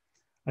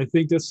 I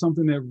think that's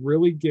something that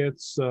really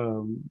gets,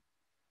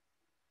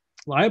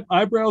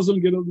 eyebrows don't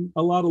get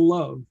a lot of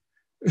love.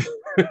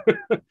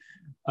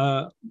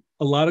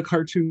 A lot of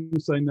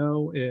cartoonists I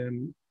know,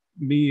 and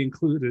me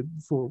included,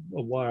 for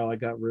a while, I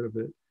got rid of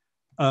it.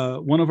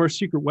 One of our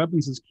secret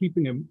weapons is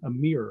keeping a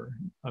mirror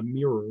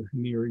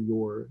near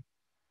your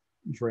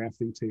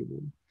drafting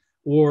table.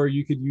 Or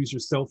you could use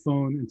your cell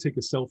phone and take a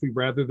selfie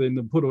rather than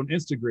to put on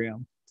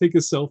Instagram. Take a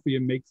selfie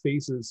and make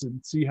faces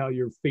and see how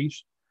your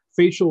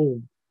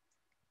facial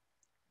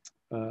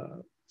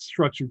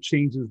structure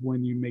changes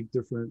when you make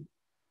different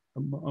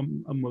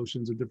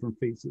emotions or different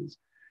faces.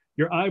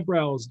 Your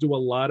eyebrows do a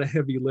lot of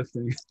heavy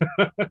lifting.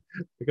 I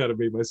gotta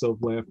make myself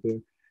laugh there.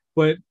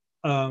 But,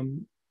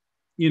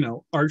 you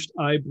know, arched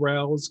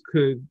eyebrows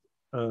could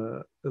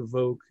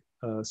evoke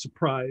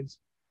surprise.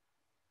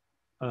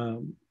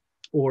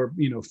 Or,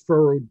 you know,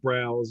 furrowed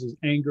brows is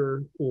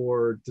anger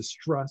or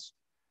distrust.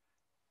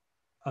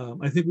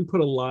 I think we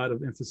put a lot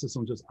of emphasis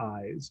on just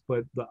eyes,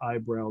 but the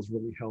eyebrows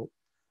really help.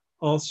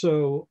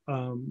 Also,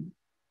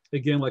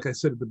 again, like I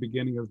said at the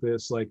beginning of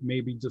this, like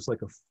maybe just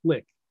like a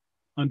flick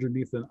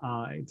underneath an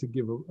eye to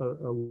give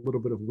a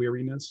little bit of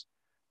weariness.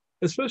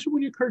 Especially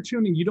when you're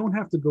cartooning, you don't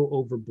have to go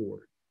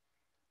overboard.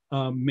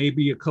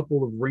 Maybe a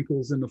couple of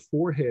wrinkles in the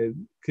forehead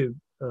could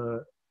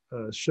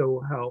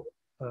show how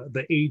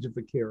the age of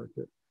the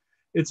character.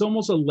 It's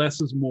almost a less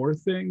is more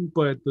thing,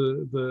 but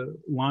the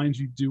lines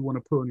you do want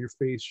to put on your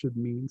face should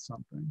mean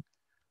something.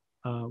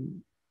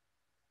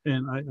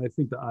 And I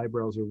think the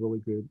eyebrows are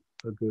really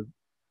a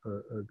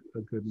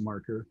good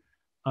marker.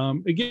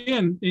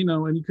 Again, you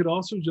know, and you could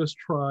also just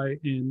try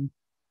and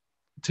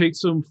take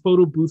some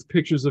photo booth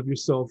pictures of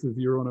yourself if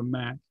you're on a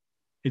Mac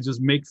and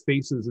just make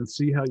faces and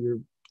see how your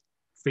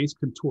face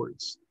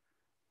contorts.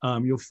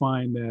 You'll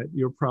find that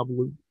you're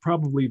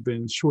probably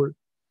been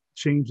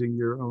changing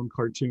your own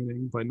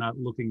cartooning by not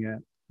looking at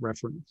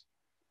reference.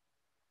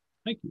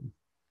 Thank you.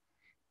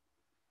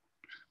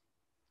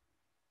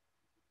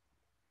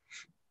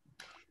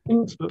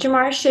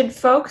 Jamar, should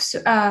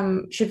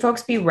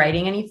folks be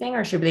writing anything,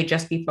 or should they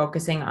just be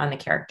focusing on the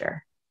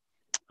character?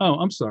 Oh,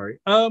 I'm sorry.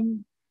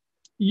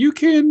 You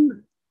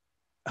can,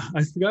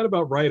 I forgot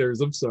about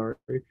writers. I'm sorry.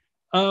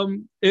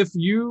 If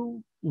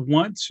you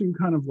want to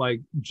kind of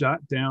like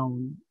jot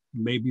down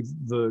maybe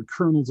the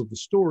kernels of the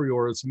story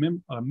or its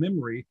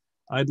memory,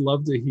 I'd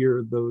love to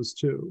hear those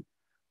too.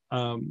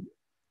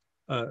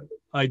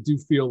 I do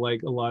feel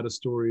like a lot of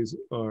stories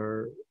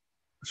are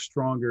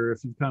stronger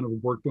if you kind of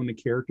worked on the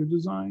character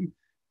design.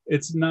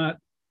 It's not,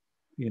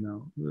 you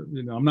know,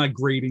 I'm not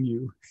grading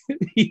you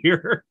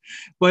here,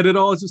 but it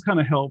all just kind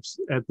of helps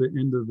at the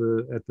end of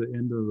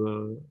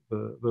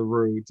the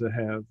road to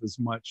have as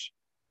much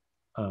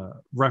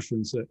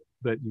reference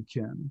that you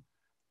can.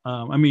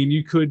 I mean,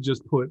 you could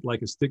just put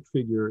like a stick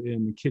figure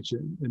in the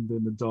kitchen and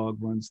then the dog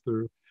runs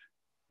through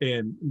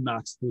and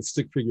knocks the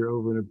stick figure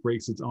over and it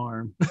breaks its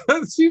arm.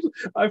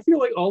 I feel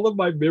like all of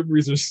my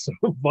memories are so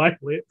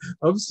violent.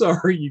 I'm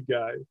sorry, you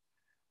guys.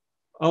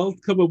 I'll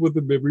come up with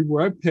a memory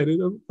where I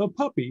petted a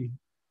puppy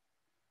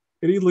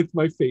and he licked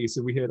my face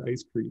and we had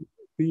ice cream.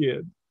 The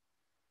end.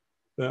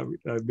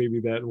 Maybe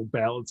that will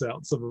balance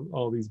out some of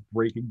all these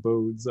breaking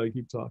bones I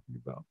keep talking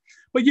about.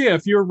 But yeah,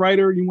 if you're a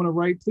writer and you want to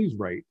write, please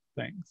write.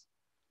 Thanks.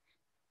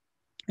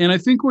 And I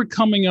think we're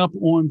coming up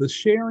on the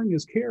sharing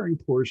is caring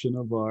portion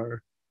of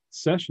our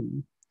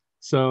session.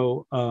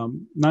 So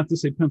not to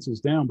say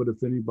pencils down, but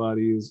if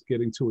anybody is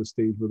getting to a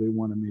stage where they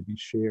want to maybe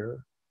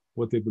share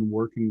what they've been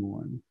working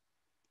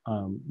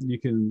on, you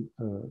can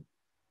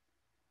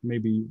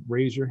maybe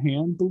raise your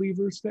hand,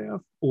 believer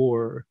staff,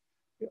 or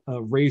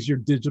raise your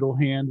digital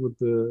hand with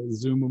the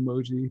Zoom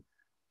emoji,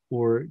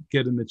 or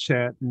get in the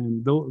chat,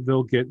 and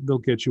they'll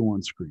get you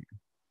on screen.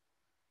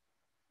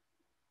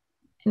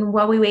 And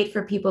while we wait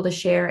for people to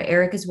share,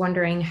 Eric is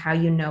wondering how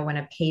you know when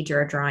a page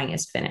or a drawing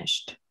is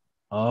finished.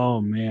 Oh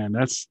man,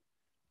 that's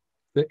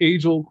the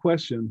age-old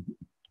question.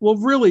 Well,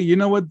 really, you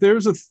know what?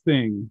 There's a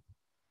thing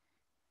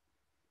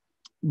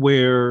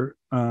where,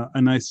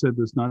 and I said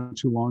this not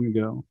too long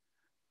ago,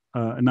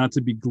 not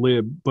to be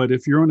glib, but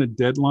if you're on a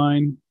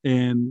deadline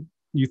and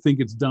you think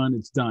it's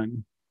done,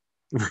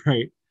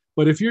 right?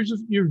 But if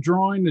you're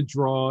drawing to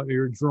draw,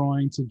 you're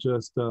drawing to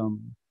just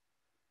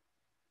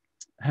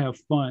have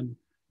fun.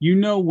 You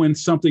know when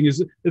something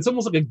is, it's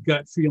almost like a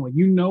gut feeling.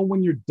 You know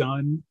when you're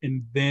done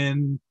and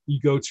then you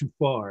go too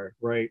far,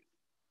 right?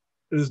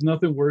 There's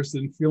nothing worse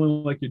than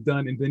feeling like you're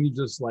done and then you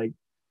just like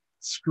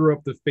screw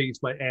up the face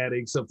by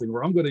adding something,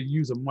 or I'm going to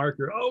use a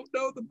marker. Oh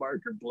no, the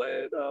marker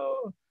bled.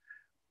 Oh,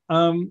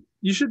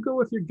 you should go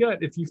with your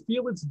gut. If you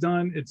feel it's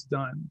done, it's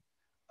done.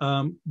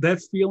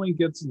 That feeling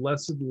gets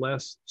less and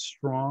less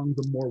strong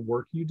the more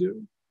work you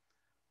do,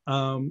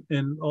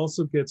 and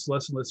also gets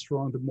less and less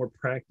strong the more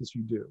practice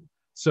you do.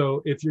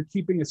 So if you're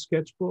keeping a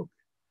sketchbook,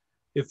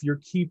 if you're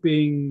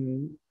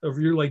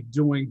like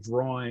doing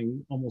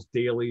drawing almost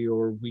daily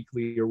or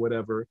weekly or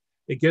whatever,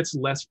 it gets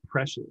less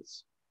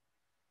precious,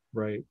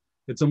 right?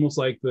 It's almost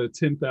like the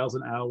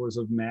 10,000 hours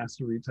of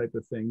mastery type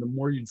of thing. The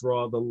more you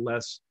draw, the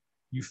less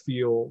you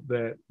feel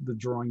that the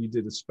drawing you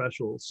did is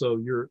special. So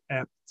you're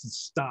apt to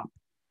stop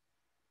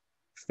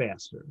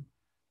faster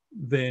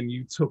than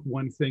you took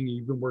one thing,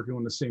 you've been working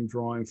on the same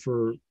drawing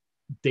for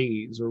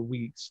days or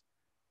weeks.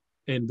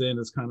 And then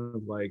it's kind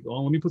of like,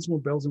 oh, let me put some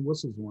more bells and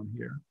whistles on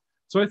here.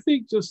 So I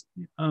think just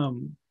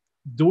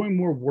doing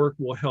more work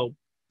will help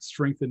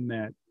strengthen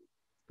that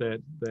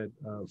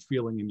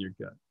feeling in your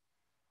gut.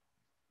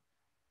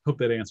 Hope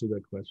that answered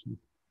that question.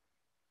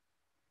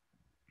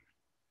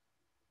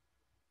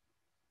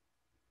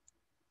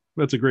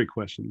 That's a great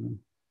question, man.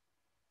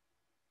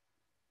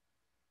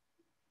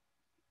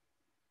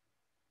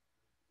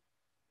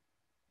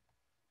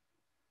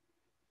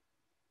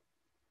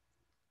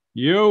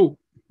 Yo.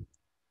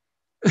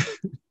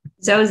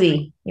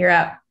 Zozie, you're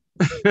up.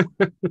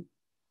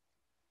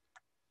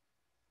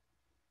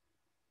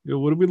 Yo,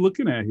 what are we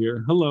looking at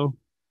here? Hello.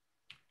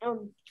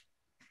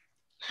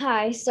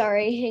 Hi,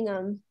 sorry, hang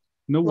on.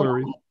 No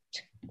worries.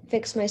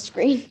 Fix my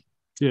screen.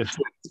 Yes.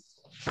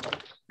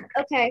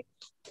 Okay.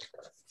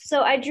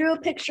 So I drew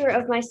a picture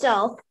of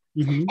myself.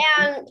 Mm-hmm.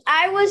 And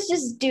I was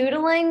just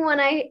doodling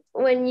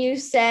when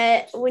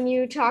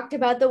you talked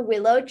about the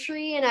willow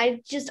tree, and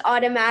I just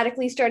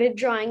automatically started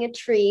drawing a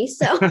tree.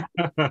 So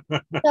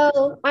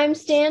so I'm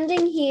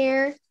standing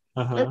here.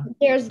 And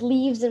there's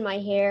leaves in my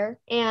hair,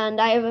 and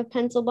I have a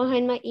pencil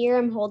behind my ear.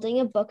 I'm holding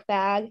a book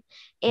bag,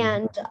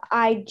 and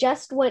I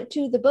just went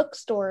to the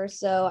bookstore,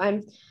 so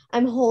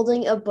I'm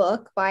holding a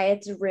book by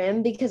its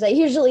rim because I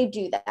usually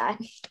do that.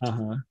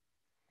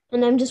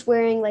 And I'm just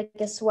wearing like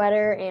a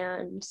sweater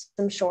and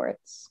some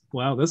shorts.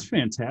 Wow, that's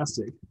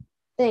fantastic.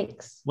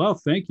 Thanks. Wow,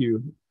 thank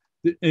you.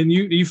 And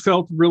you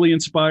felt really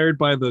inspired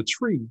by the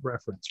tree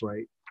reference,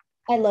 right?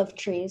 I love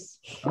trees.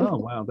 Oh,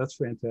 wow, that's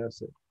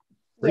fantastic.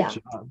 Great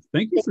job.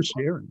 Thank you for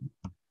sharing.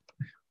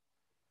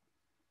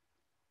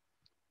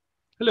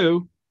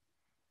 Hello.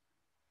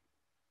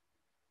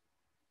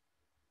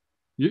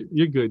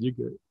 You're good. You're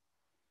good.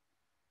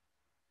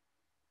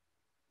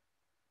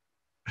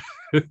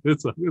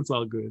 It's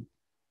all good.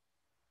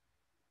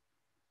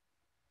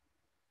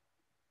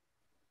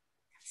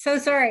 So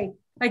sorry.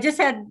 I just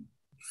had,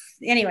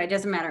 anyway, it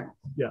doesn't matter.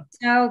 Yeah.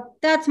 So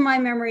that's my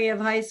memory of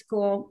high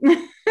school.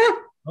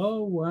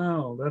 Oh,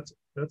 wow.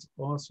 That's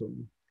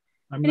awesome.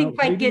 I didn't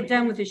quite get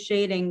done with the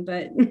shading,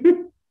 but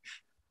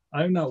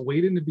I'm not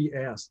waiting to be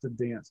asked to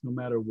dance no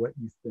matter what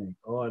you think.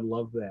 Oh, I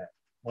love that.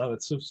 Wow,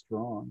 it's so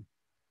strong.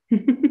 I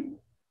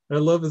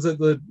love, is that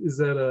a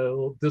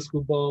little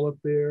disco ball up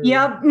there?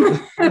 Yep.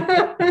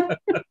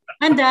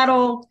 I'm that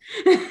old.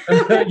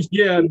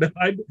 Yeah, no,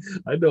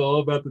 I know all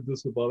about the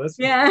disco ball. That's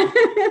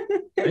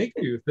Thank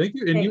you.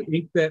 And you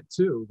inked that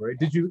too, right?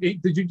 Did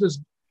you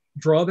just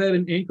draw that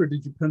in ink, or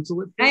did you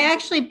pencil it? I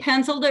actually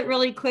penciled it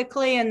really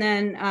quickly, and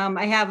then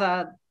I have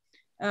a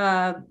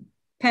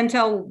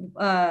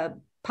Pentel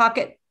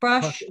pocket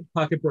brush.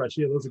 Pocket brush,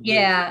 yeah, those are great.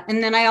 Yeah,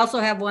 and then I also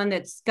have one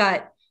that's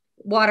got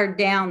watered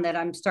down that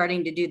I'm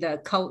starting to do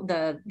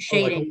the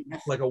shading. Oh,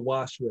 like a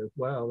wash with.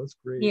 Wow, that's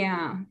great.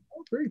 Yeah.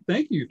 Oh, great.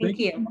 Thank you. Thank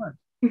you so much.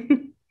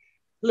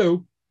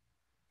 Hello.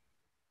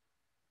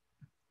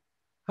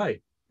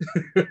 Hi.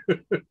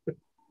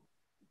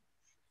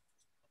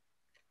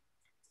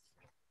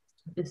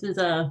 This is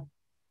a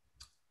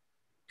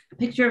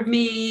picture of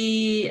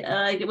me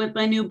with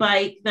my new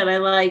bike that I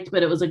liked,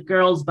 but it was a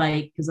girl's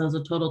bike because I was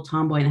a total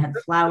tomboy and it had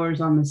flowers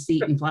on the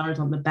seat and flowers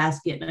on the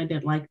basket, and I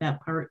didn't like that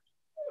part.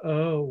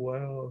 Oh,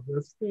 wow.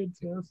 That's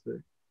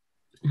fantastic.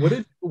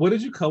 What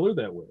did you color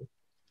that with?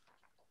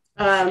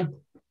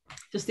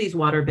 Just these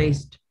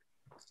water-based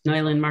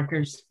nylon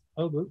markers.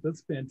 Oh,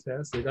 that's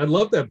fantastic. I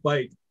love that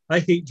bike. I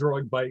hate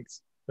drawing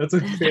bikes. That's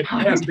a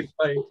fantastic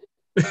bike.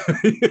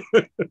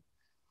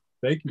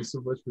 Thank you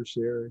so much for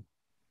sharing.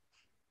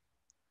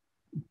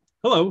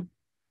 Hello.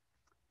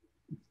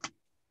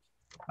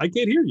 I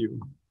can't hear you.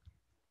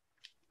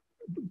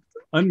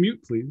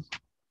 Unmute, please.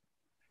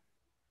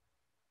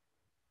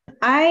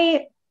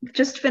 I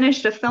just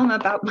finished a film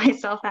about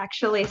myself,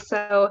 actually.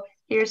 So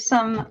here's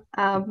some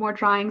more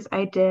drawings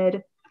I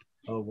did.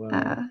 Oh,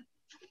 wow.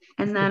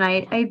 And then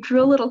I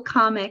drew a little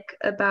comic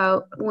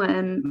about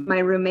when my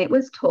roommate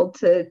was told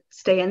to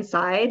stay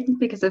inside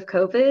because of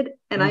COVID,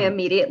 and I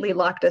immediately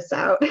locked us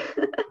out.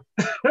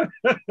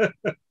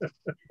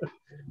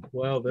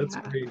 Wow, that's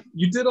great.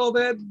 You did all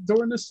that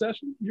during this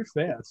session? You're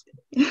fast.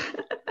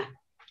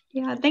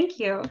 Yeah, thank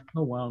you.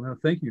 Oh, wow. No,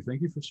 thank you.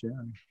 Thank you for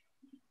sharing.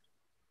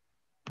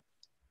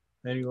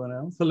 Anyone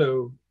else?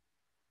 Hello.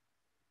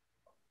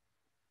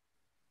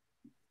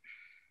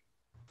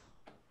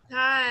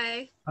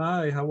 Hi.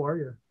 Hi, how are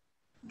you?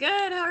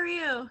 Good. How are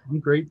you? I'm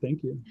great,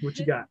 thank you. What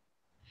you got?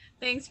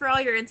 Thanks for all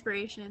your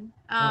inspiration.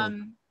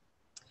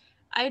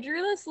 I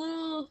drew this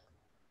little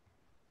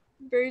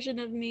version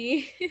of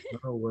me.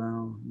 Oh,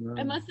 wow.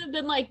 I must have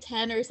been like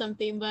 10 or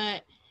something,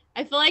 but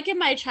I feel like in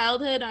my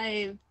childhood,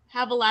 I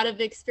have a lot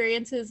of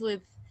experiences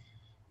with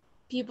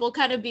people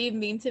kind of being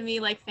mean to me,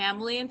 like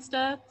family and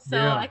stuff. So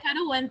I kind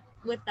of went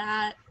with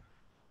that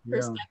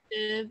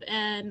perspective.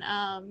 And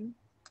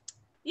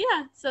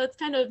yeah, so it's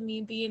kind of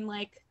me being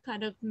like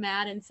kind of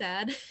mad and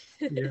sad.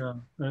 Yeah,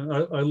 and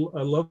I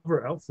love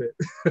her outfit.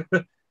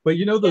 But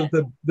you know,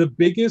 the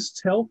biggest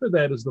tell for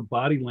that is the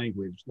body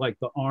language, like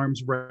the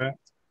arms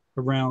wrapped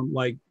around,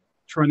 like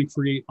trying to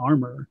create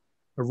armor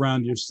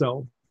around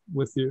yourself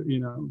with your, you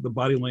know, the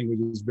body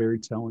language is very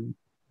telling.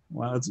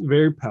 Wow, it's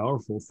very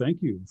powerful.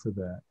 Thank you for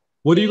that.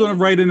 What are you going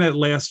to write in that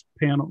last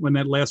panel, in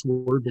that last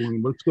word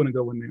balloon? What's going to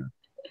go in there?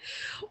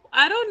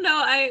 I don't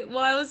know. I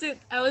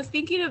was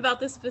thinking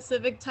about this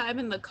specific time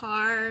in the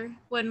car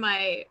when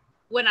I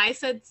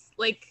said,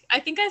 like, I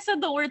think I said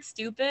the word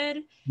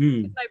stupid.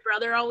 My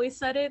brother always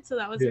said it, so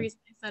that was the reason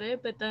I said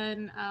it. But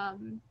then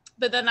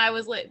I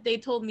was like, they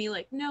told me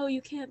like, no,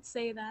 you can't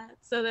say that.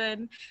 So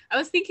then I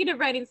was thinking of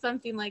writing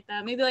something like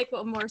that, maybe like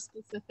a more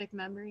specific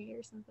memory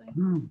or something.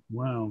 Oh,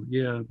 wow,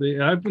 yeah.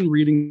 I've been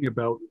reading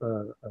about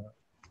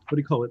what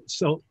do you call it?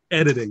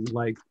 Self-editing.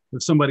 Like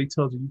if somebody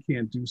tells you you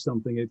can't do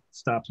something, it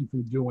stops you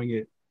from doing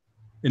it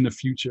in the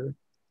future.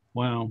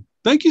 Wow.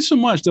 Thank you so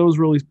much. That was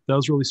really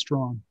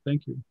strong.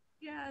 Thank you.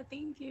 Yeah,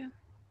 thank you.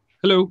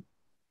 Hello.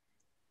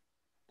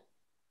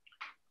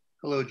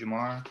 Hello,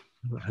 Jamar.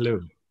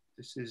 Hello.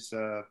 This is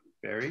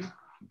Barry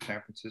from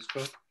San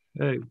Francisco.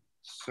 Hey.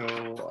 So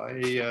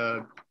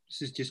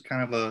this is just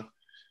kind of a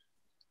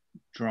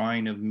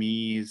drawing of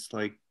me as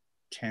like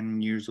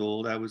 10 years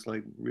old. I was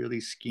like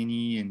really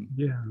skinny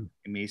and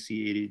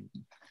emaciated.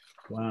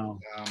 Wow.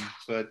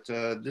 But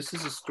this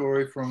is a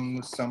story from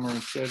the summer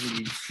of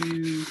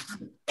 '72.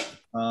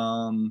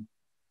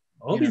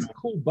 All these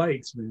cool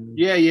bikes, man.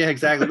 Yeah,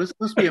 exactly. This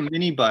must be a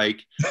mini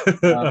bike.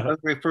 That was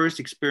my first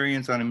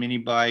experience on a mini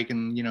bike,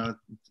 and you know,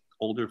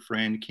 older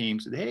friend came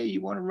and said, "Hey, you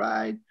want to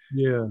ride?"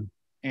 Yeah.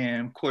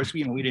 And of course,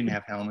 you know, we didn't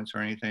have helmets or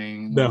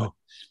anything. No. We were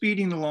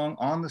speeding along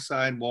on the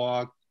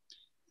sidewalk,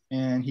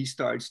 and he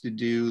starts to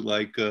do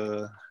like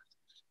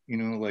you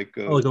know, like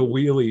a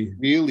wheelie.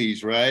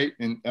 Wheelies, right?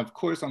 And of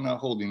course, I'm not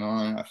holding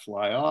on. I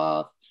fly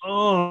off.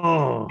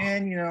 Oh.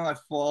 And you know, I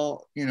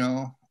fall, you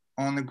know,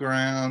 on the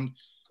ground.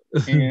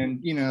 And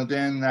you know,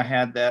 then I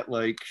had that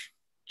like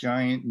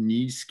giant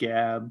knee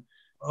scab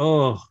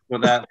for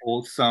that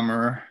whole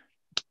summer.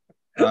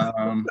 I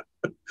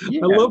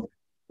love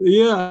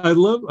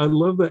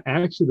the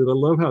action, and I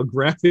love how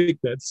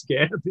graphic that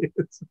scab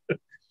is.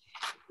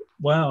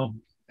 Wow.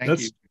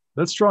 That's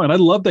strong. And I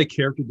love that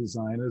character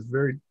design.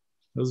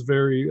 It was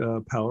very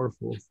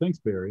powerful. Thanks,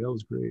 Barry. That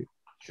was great.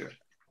 Sure.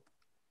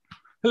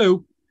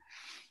 Hello.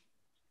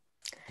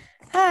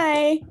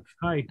 Hi.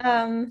 Hi.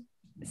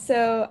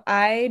 So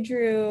I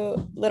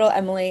drew little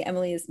Emily.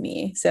 Emily is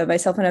me. So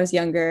myself when I was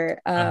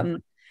younger.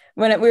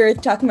 When we were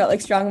talking about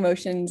like strong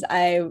emotions,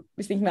 I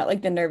was thinking about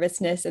like the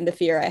nervousness and the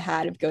fear I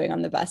had of going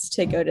on the bus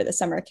to go to the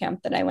summer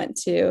camp that I went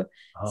to.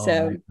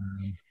 So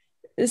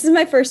this is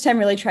my first time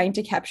really trying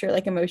to capture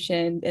like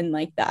emotion in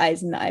like the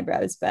eyes and the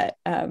eyebrows. But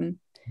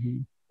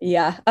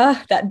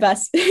that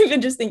bus,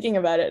 even just thinking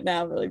about it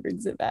now really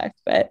brings it back.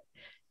 But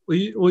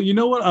well, you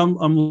know what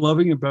I'm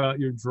loving about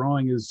your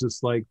drawing is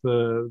just like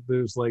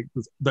there's like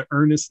the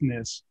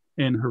earnestness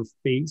in her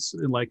face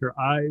and like her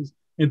eyes,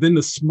 and then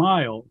the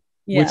smile,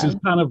 which is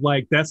kind of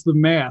like that's the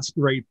mask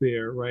right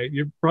there, right?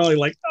 You're probably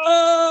like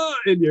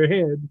in your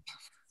head,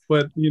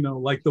 but you know,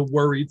 like the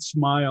worried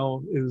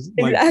smile is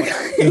like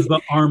is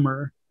the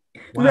armor.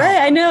 Wow.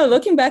 Right, I know.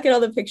 Looking back at all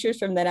the pictures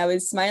from then, I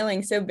was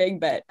smiling so big,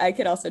 but I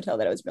could also tell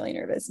that I was really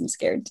nervous and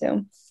scared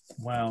too.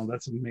 Wow,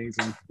 that's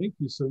amazing. Thank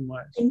you so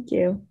much. Thank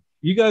you.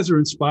 You guys are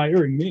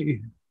inspiring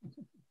me.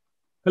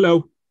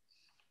 Hello.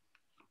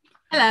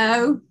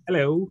 Hello.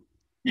 Hello.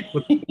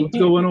 What's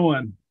going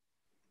on?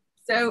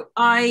 So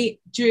I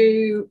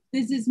drew,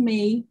 this is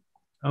me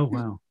Oh,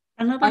 wow.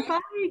 Another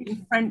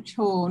French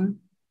horn.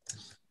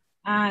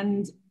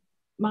 And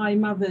my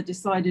mother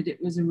decided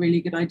it was a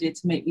really good idea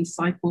to make me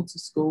cycle to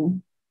school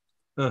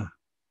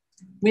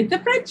with the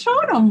French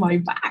horn on my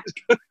back.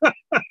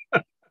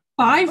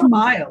 5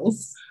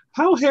 miles.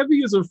 How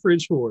heavy is a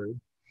French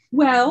horn?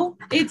 Well,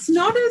 it's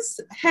not as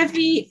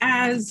heavy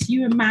as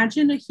you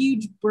imagine a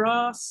huge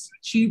brass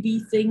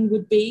tubey thing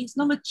would be. It's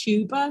not a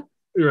tuba,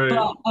 right?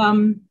 But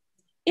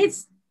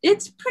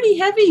it's pretty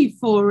heavy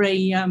for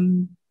a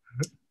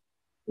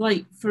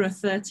for a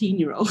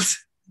 13-year-old.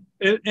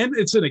 And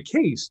it's in a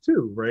case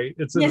too, right?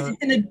 It's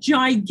in a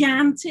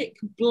gigantic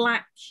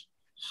black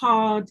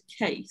hard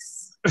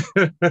case.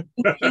 In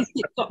case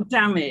it got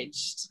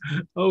damaged.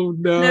 Oh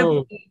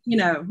no!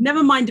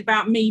 Never mind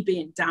about me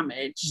being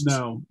damaged.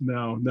 No.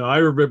 I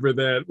remember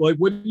that. Like,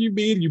 what do you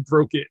mean you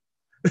broke it?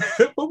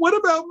 But what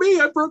about me?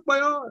 I broke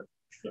my arm.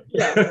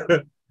 Yeah,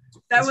 that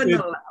wasn't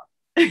allowed.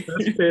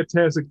 That's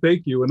fantastic.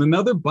 Thank you. And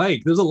another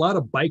bike. There's a lot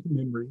of bike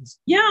memories.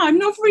 Yeah, I'm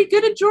not very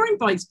good at drawing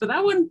bikes, but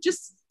that one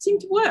just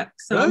seemed to work.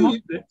 So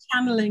I'm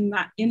channeling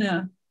that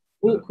inner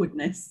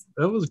awkwardness.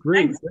 That was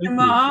great. Thanks,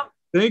 Jamar.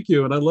 Thank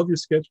you. And I love your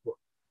sketchbook.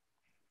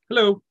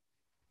 Hello.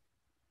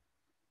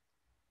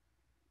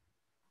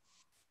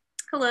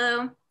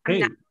 Hello. I'm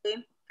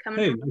Natalie.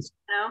 Coming from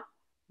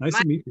nice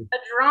to meet you. A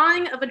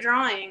drawing of a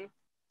drawing.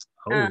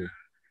 Oh.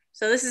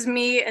 So this is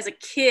me as a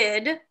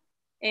kid,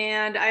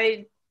 and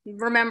I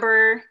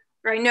remember,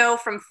 or I know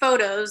from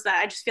photos,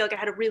 that I just feel like I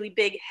had a really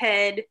big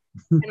head,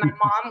 and my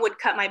mom would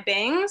cut my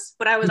bangs,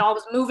 but I was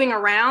always moving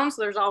around,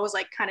 so there's always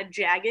like kind of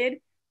jagged.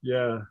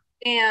 Yeah.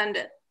 And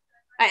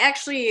I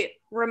actually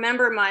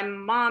remember my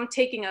mom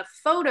taking a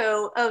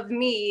photo of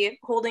me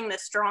holding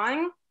this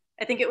drawing.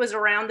 I think it was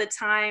around the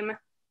time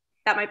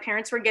that my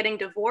parents were getting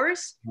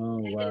divorced. Oh,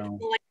 wow. I didn't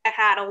feel like I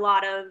had a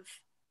lot of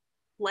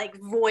like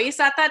voice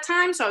at that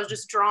time, so I was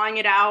just drawing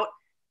it out,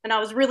 and I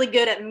was really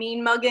good at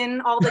mean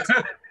mugging all the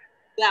time.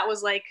 That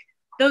was like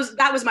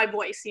that was my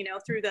voice,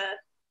 through the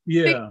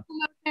emotion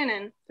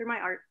and through my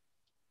art.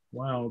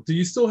 Wow. Do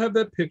you still have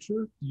that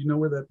picture? Do you know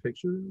where that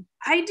picture is?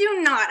 I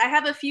do not. I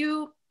have a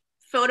few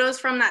photos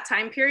from that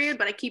time period,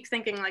 but I keep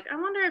thinking like, I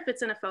wonder if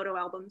it's in a photo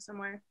album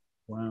somewhere.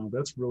 Wow,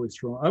 that's really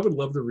strong. I would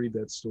love to read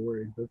that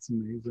story. That's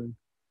amazing.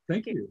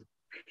 Thank you.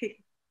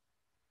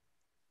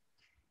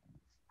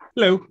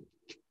 Hello.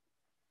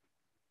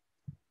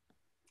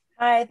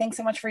 Hi, thanks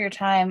so much for your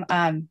time.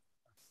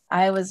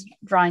 I was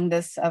drawing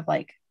this of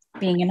like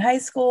being in high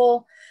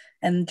school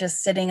and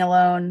just sitting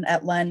alone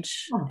at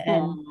lunch.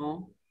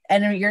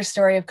 And your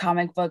story of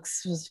comic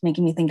books was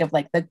making me think of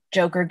like the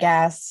Joker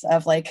gas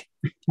of like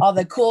all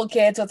the cool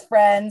kids with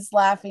friends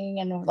laughing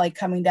and like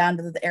coming down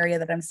to the area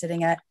that I'm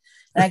sitting at.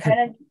 And I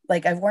kind of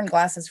like, I've worn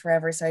glasses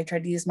forever, so I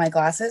tried to use my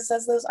glasses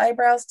as those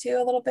eyebrows too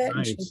a little bit.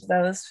 Nice. And shape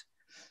those.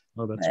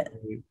 Oh, that's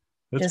great.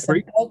 That's just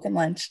great. Like open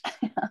lunch.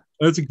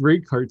 That's a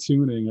great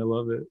cartooning. I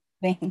love it.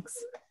 Thanks.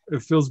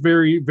 It feels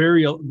very,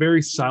 very,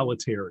 very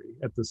solitary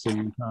at the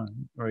same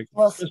time, right?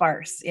 Well,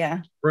 sparse,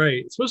 yeah.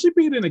 Right, especially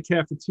being in a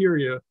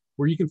cafeteria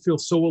where you can feel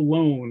so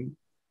alone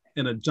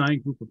in a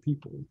giant group of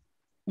people.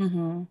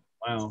 Mm-hmm.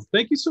 Wow,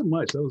 thank you so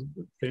much. That was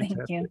fantastic.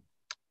 Thank you.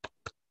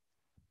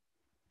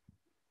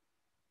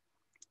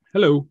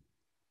 Hello.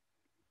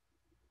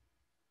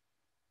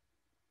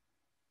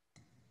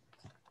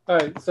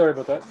 Hi, sorry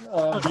about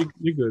that.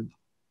 You're good.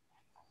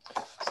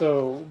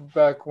 So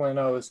back when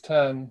I was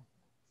 10,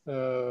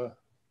 I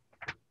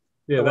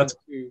went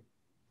to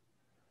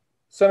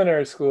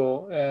seminary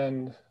school,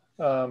 and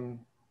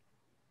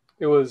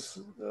it was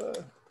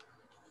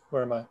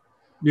where am I?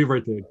 You're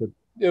right there. Good.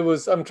 It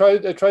was I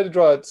tried to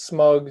draw it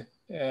smug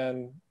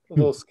and a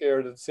little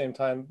scared at the same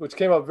time, which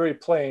came out very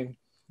plain.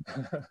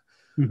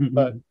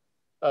 But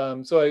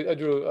so I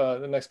drew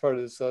the next part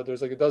is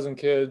there's like a dozen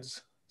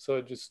kids, so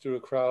I just drew a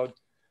crowd.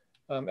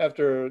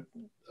 After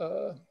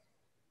a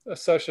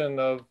session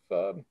of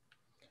the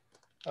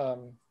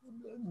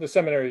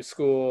seminary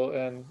school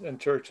and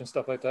church and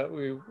stuff like that,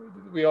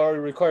 we are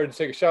required to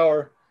take a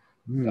shower.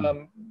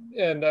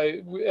 And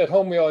at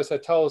home we always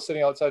had towels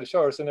sitting outside the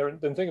shower, so I never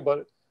didn't think about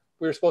it.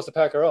 We were supposed to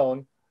pack our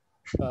own,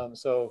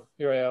 so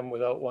here I am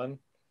without one.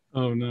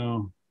 Oh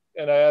no.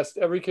 And I asked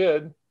every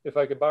kid if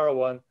I could borrow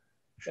one,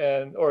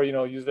 or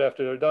use it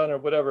after they're done or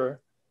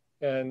whatever,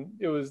 and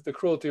the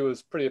cruelty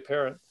was pretty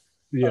apparent.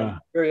 Yeah.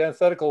 Very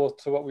antithetical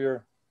to what we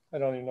were, I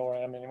don't even know where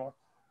I am anymore,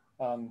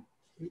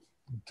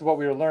 to what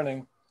we were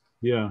learning.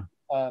 Yeah.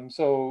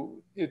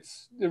 So it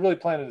really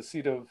planted a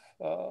seed of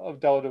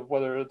doubt of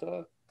whether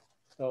the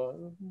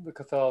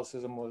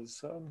Catholicism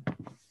was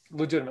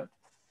legitimate.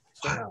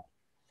 So,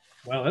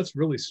 wow, that's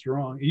really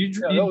strong. You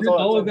did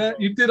all of that.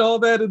 You did all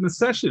that in the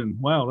session.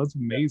 Wow, that's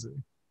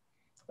amazing.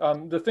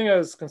 The thing I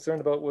was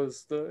concerned about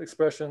was the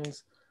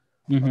expressions,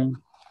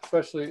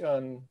 especially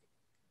in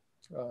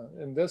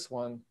this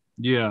one.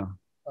 Yeah.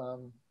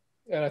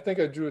 And I think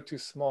I drew it too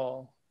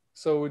small.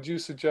 So would you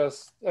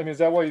suggest, is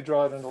that why you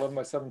draw it in 11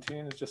 by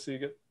 17, is just so you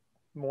get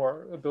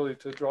more ability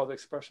to draw the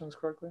expressions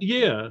correctly?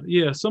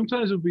 Yeah.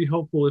 Sometimes it would be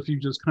helpful if you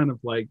just kind of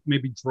like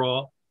maybe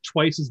draw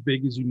twice as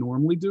big as you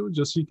normally do,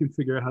 just so you can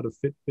figure out how to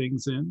fit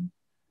things in.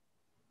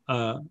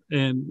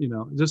 And you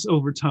know, just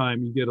over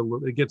time,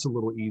 it gets a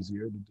little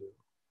easier to do.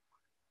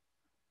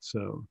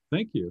 So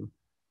thank you.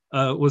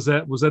 Was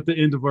that the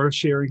end of our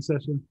sharing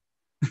session?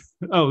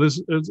 Oh,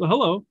 there's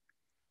hello.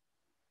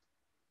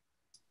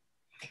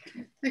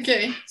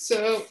 Okay,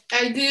 so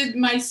I did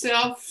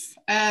myself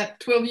at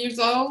 12 years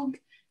old,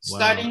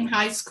 starting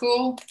high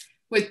school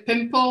with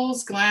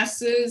pimples,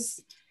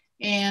 glasses,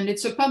 and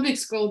it's a public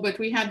school, but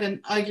we had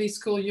an ugly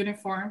school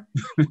uniform.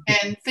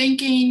 And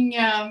thinking,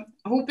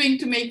 hoping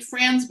to make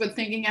friends, but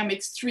thinking I'm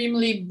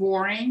extremely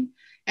boring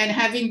and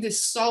having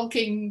this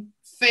sulking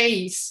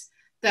face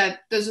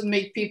that doesn't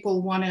make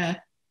people want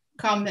to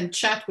come and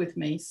chat with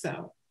me.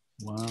 So,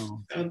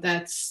 wow. So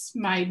that's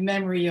my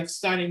memory of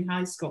starting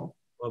high school.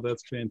 Well,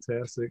 that's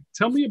fantastic.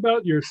 Tell me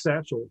about your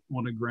satchel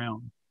on the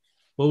ground.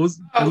 What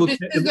was? This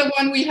is the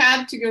one we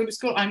had to go to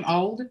school. I'm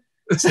old.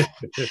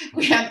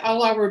 We had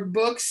all our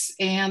books,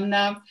 and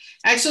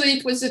actually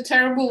it was a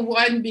terrible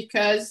one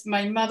because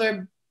my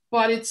mother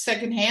bought it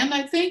secondhand,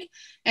 I think,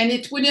 and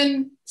it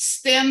wouldn't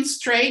stand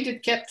straight.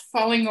 It kept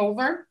falling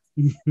over.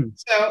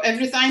 So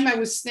every time I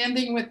was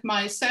standing with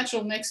my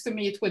satchel next to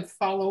me, it would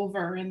fall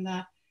over. And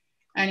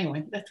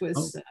anyway, that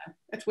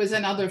was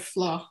another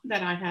flaw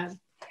that I had.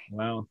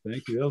 Wow,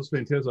 thank you. That was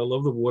fantastic. I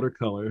love the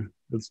watercolor.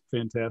 That's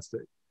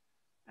fantastic.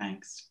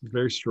 Thanks.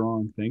 Very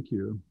strong. Thank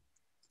you.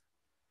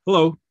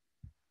 Hello.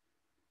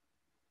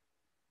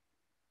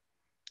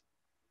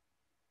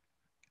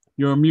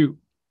 You're on mute.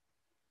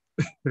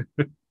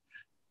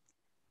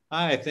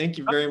 Hi, thank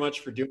you very much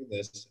for doing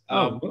this.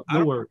 No I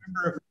don't worries.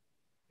 remember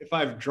if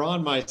I've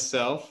drawn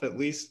myself, at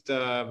least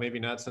maybe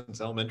not since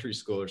elementary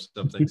school or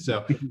something.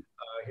 So here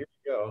you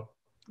go.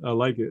 I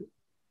like it.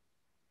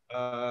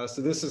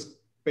 So this is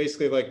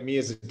basically like me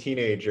as a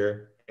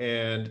teenager,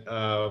 and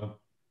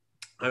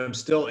I'm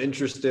still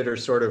interested or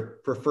sort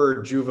of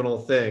prefer juvenile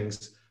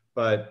things,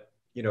 but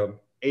you know,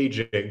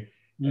 aging,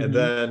 and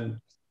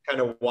then kind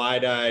of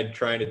wide-eyed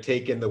trying to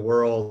take in the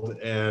world.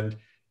 And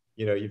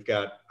you know, you've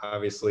got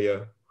obviously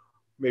a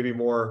maybe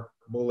more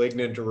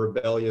malignant or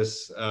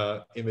rebellious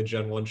image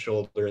on one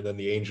shoulder and then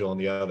the angel on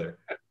the other.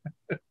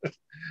 I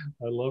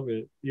love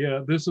it. Yeah,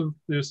 there's some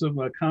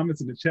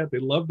comments in the chat. They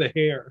love the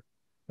hair.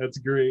 That's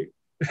great.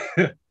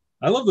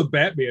 I love the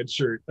Batman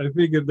shirt. I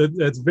think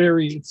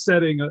it's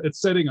setting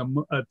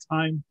a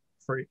time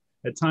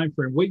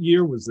frame. What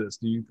year was this,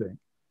 do you think?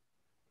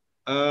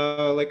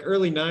 Like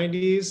early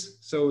 90s.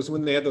 So it was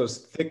when they had those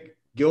thick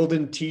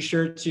Gildan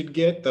t-shirts you'd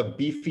get, the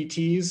beefy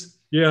tees.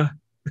 Yeah.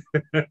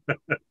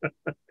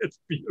 It's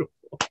beautiful.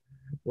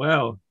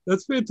 Wow,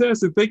 that's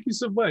fantastic. Thank you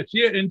so much.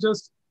 Yeah, and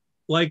just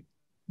like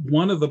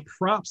one of the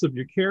props of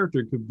your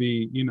character could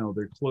be, you know,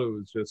 their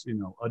clothes, just, you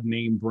know, a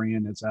name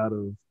brand that's out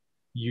of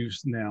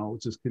use now,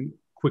 just can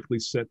quickly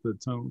set the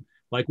tone.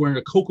 Like wearing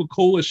a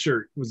Coca-Cola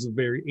shirt was a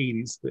very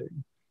 80s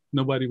thing.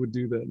 Nobody would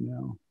do that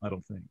now, I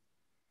don't think.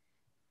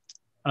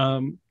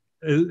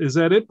 Is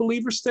that it,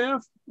 Believer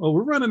staff? Oh,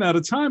 we're running out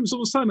of time. It's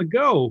almost time to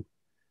go.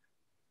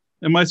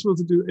 Am I supposed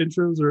to do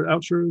intros or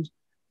outros?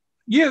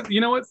 Yeah,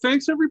 you know what?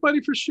 Thanks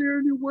everybody for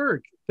sharing your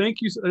work.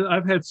 Thank you.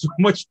 I've had so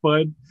much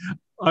fun.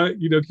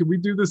 You know, can we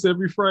do this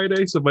every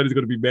Friday? Somebody's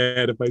going to be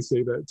mad if I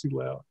say that too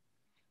loud.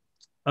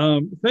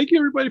 Thank you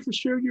everybody for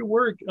sharing your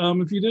work.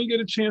 If you didn't get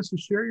a chance to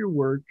share your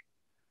work,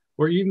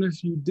 or even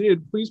if you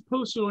did, please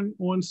post it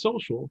on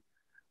social.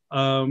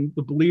 The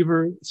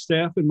Believer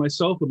staff and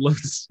myself would love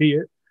to see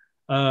it.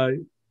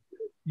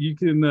 You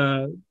can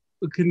the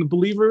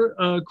Believer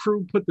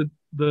crew put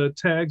the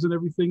tags and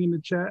everything in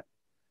the chat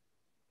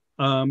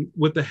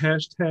with the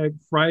hashtag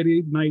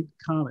Friday Night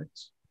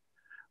Comics.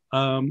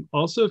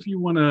 Also, if you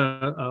want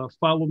to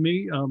follow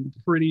me, I'm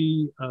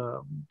pretty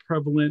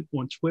prevalent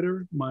on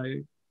Twitter.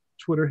 My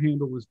Twitter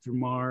handle is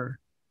Jamar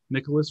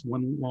Nicholas,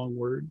 one long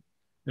word.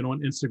 And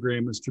on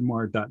Instagram is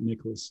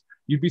Jamar.Nicholas.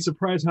 You'd be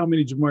surprised how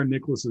many Jamar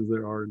Nicholases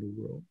there are in the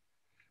world.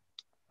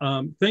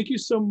 Thank you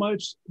so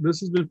much. This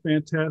has been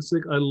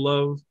fantastic. I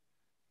love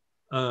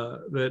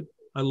that.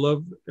 I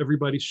love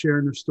everybody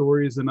sharing their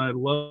stories, and I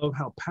love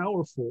how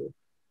powerful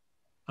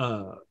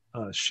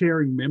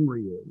sharing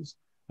memory is.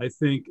 I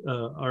think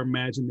our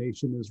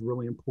imagination is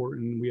really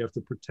important. We have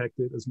to protect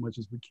it as much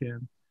as we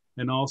can.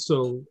 And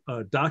also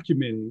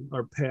documenting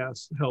our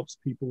past helps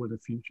people in the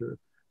future.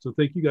 So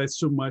thank you guys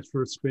so much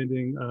for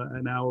spending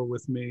an hour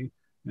with me.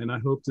 And I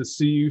hope to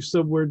see you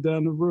somewhere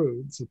down the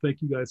road. So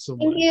thank you guys so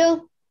much. Thank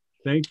you.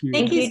 Thank you.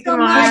 Thank you so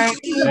much.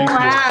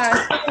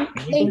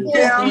 Thank you.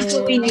 That's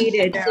what we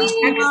needed. Thank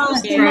you.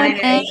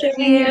 Thank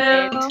you.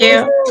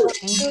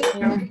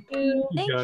 You guys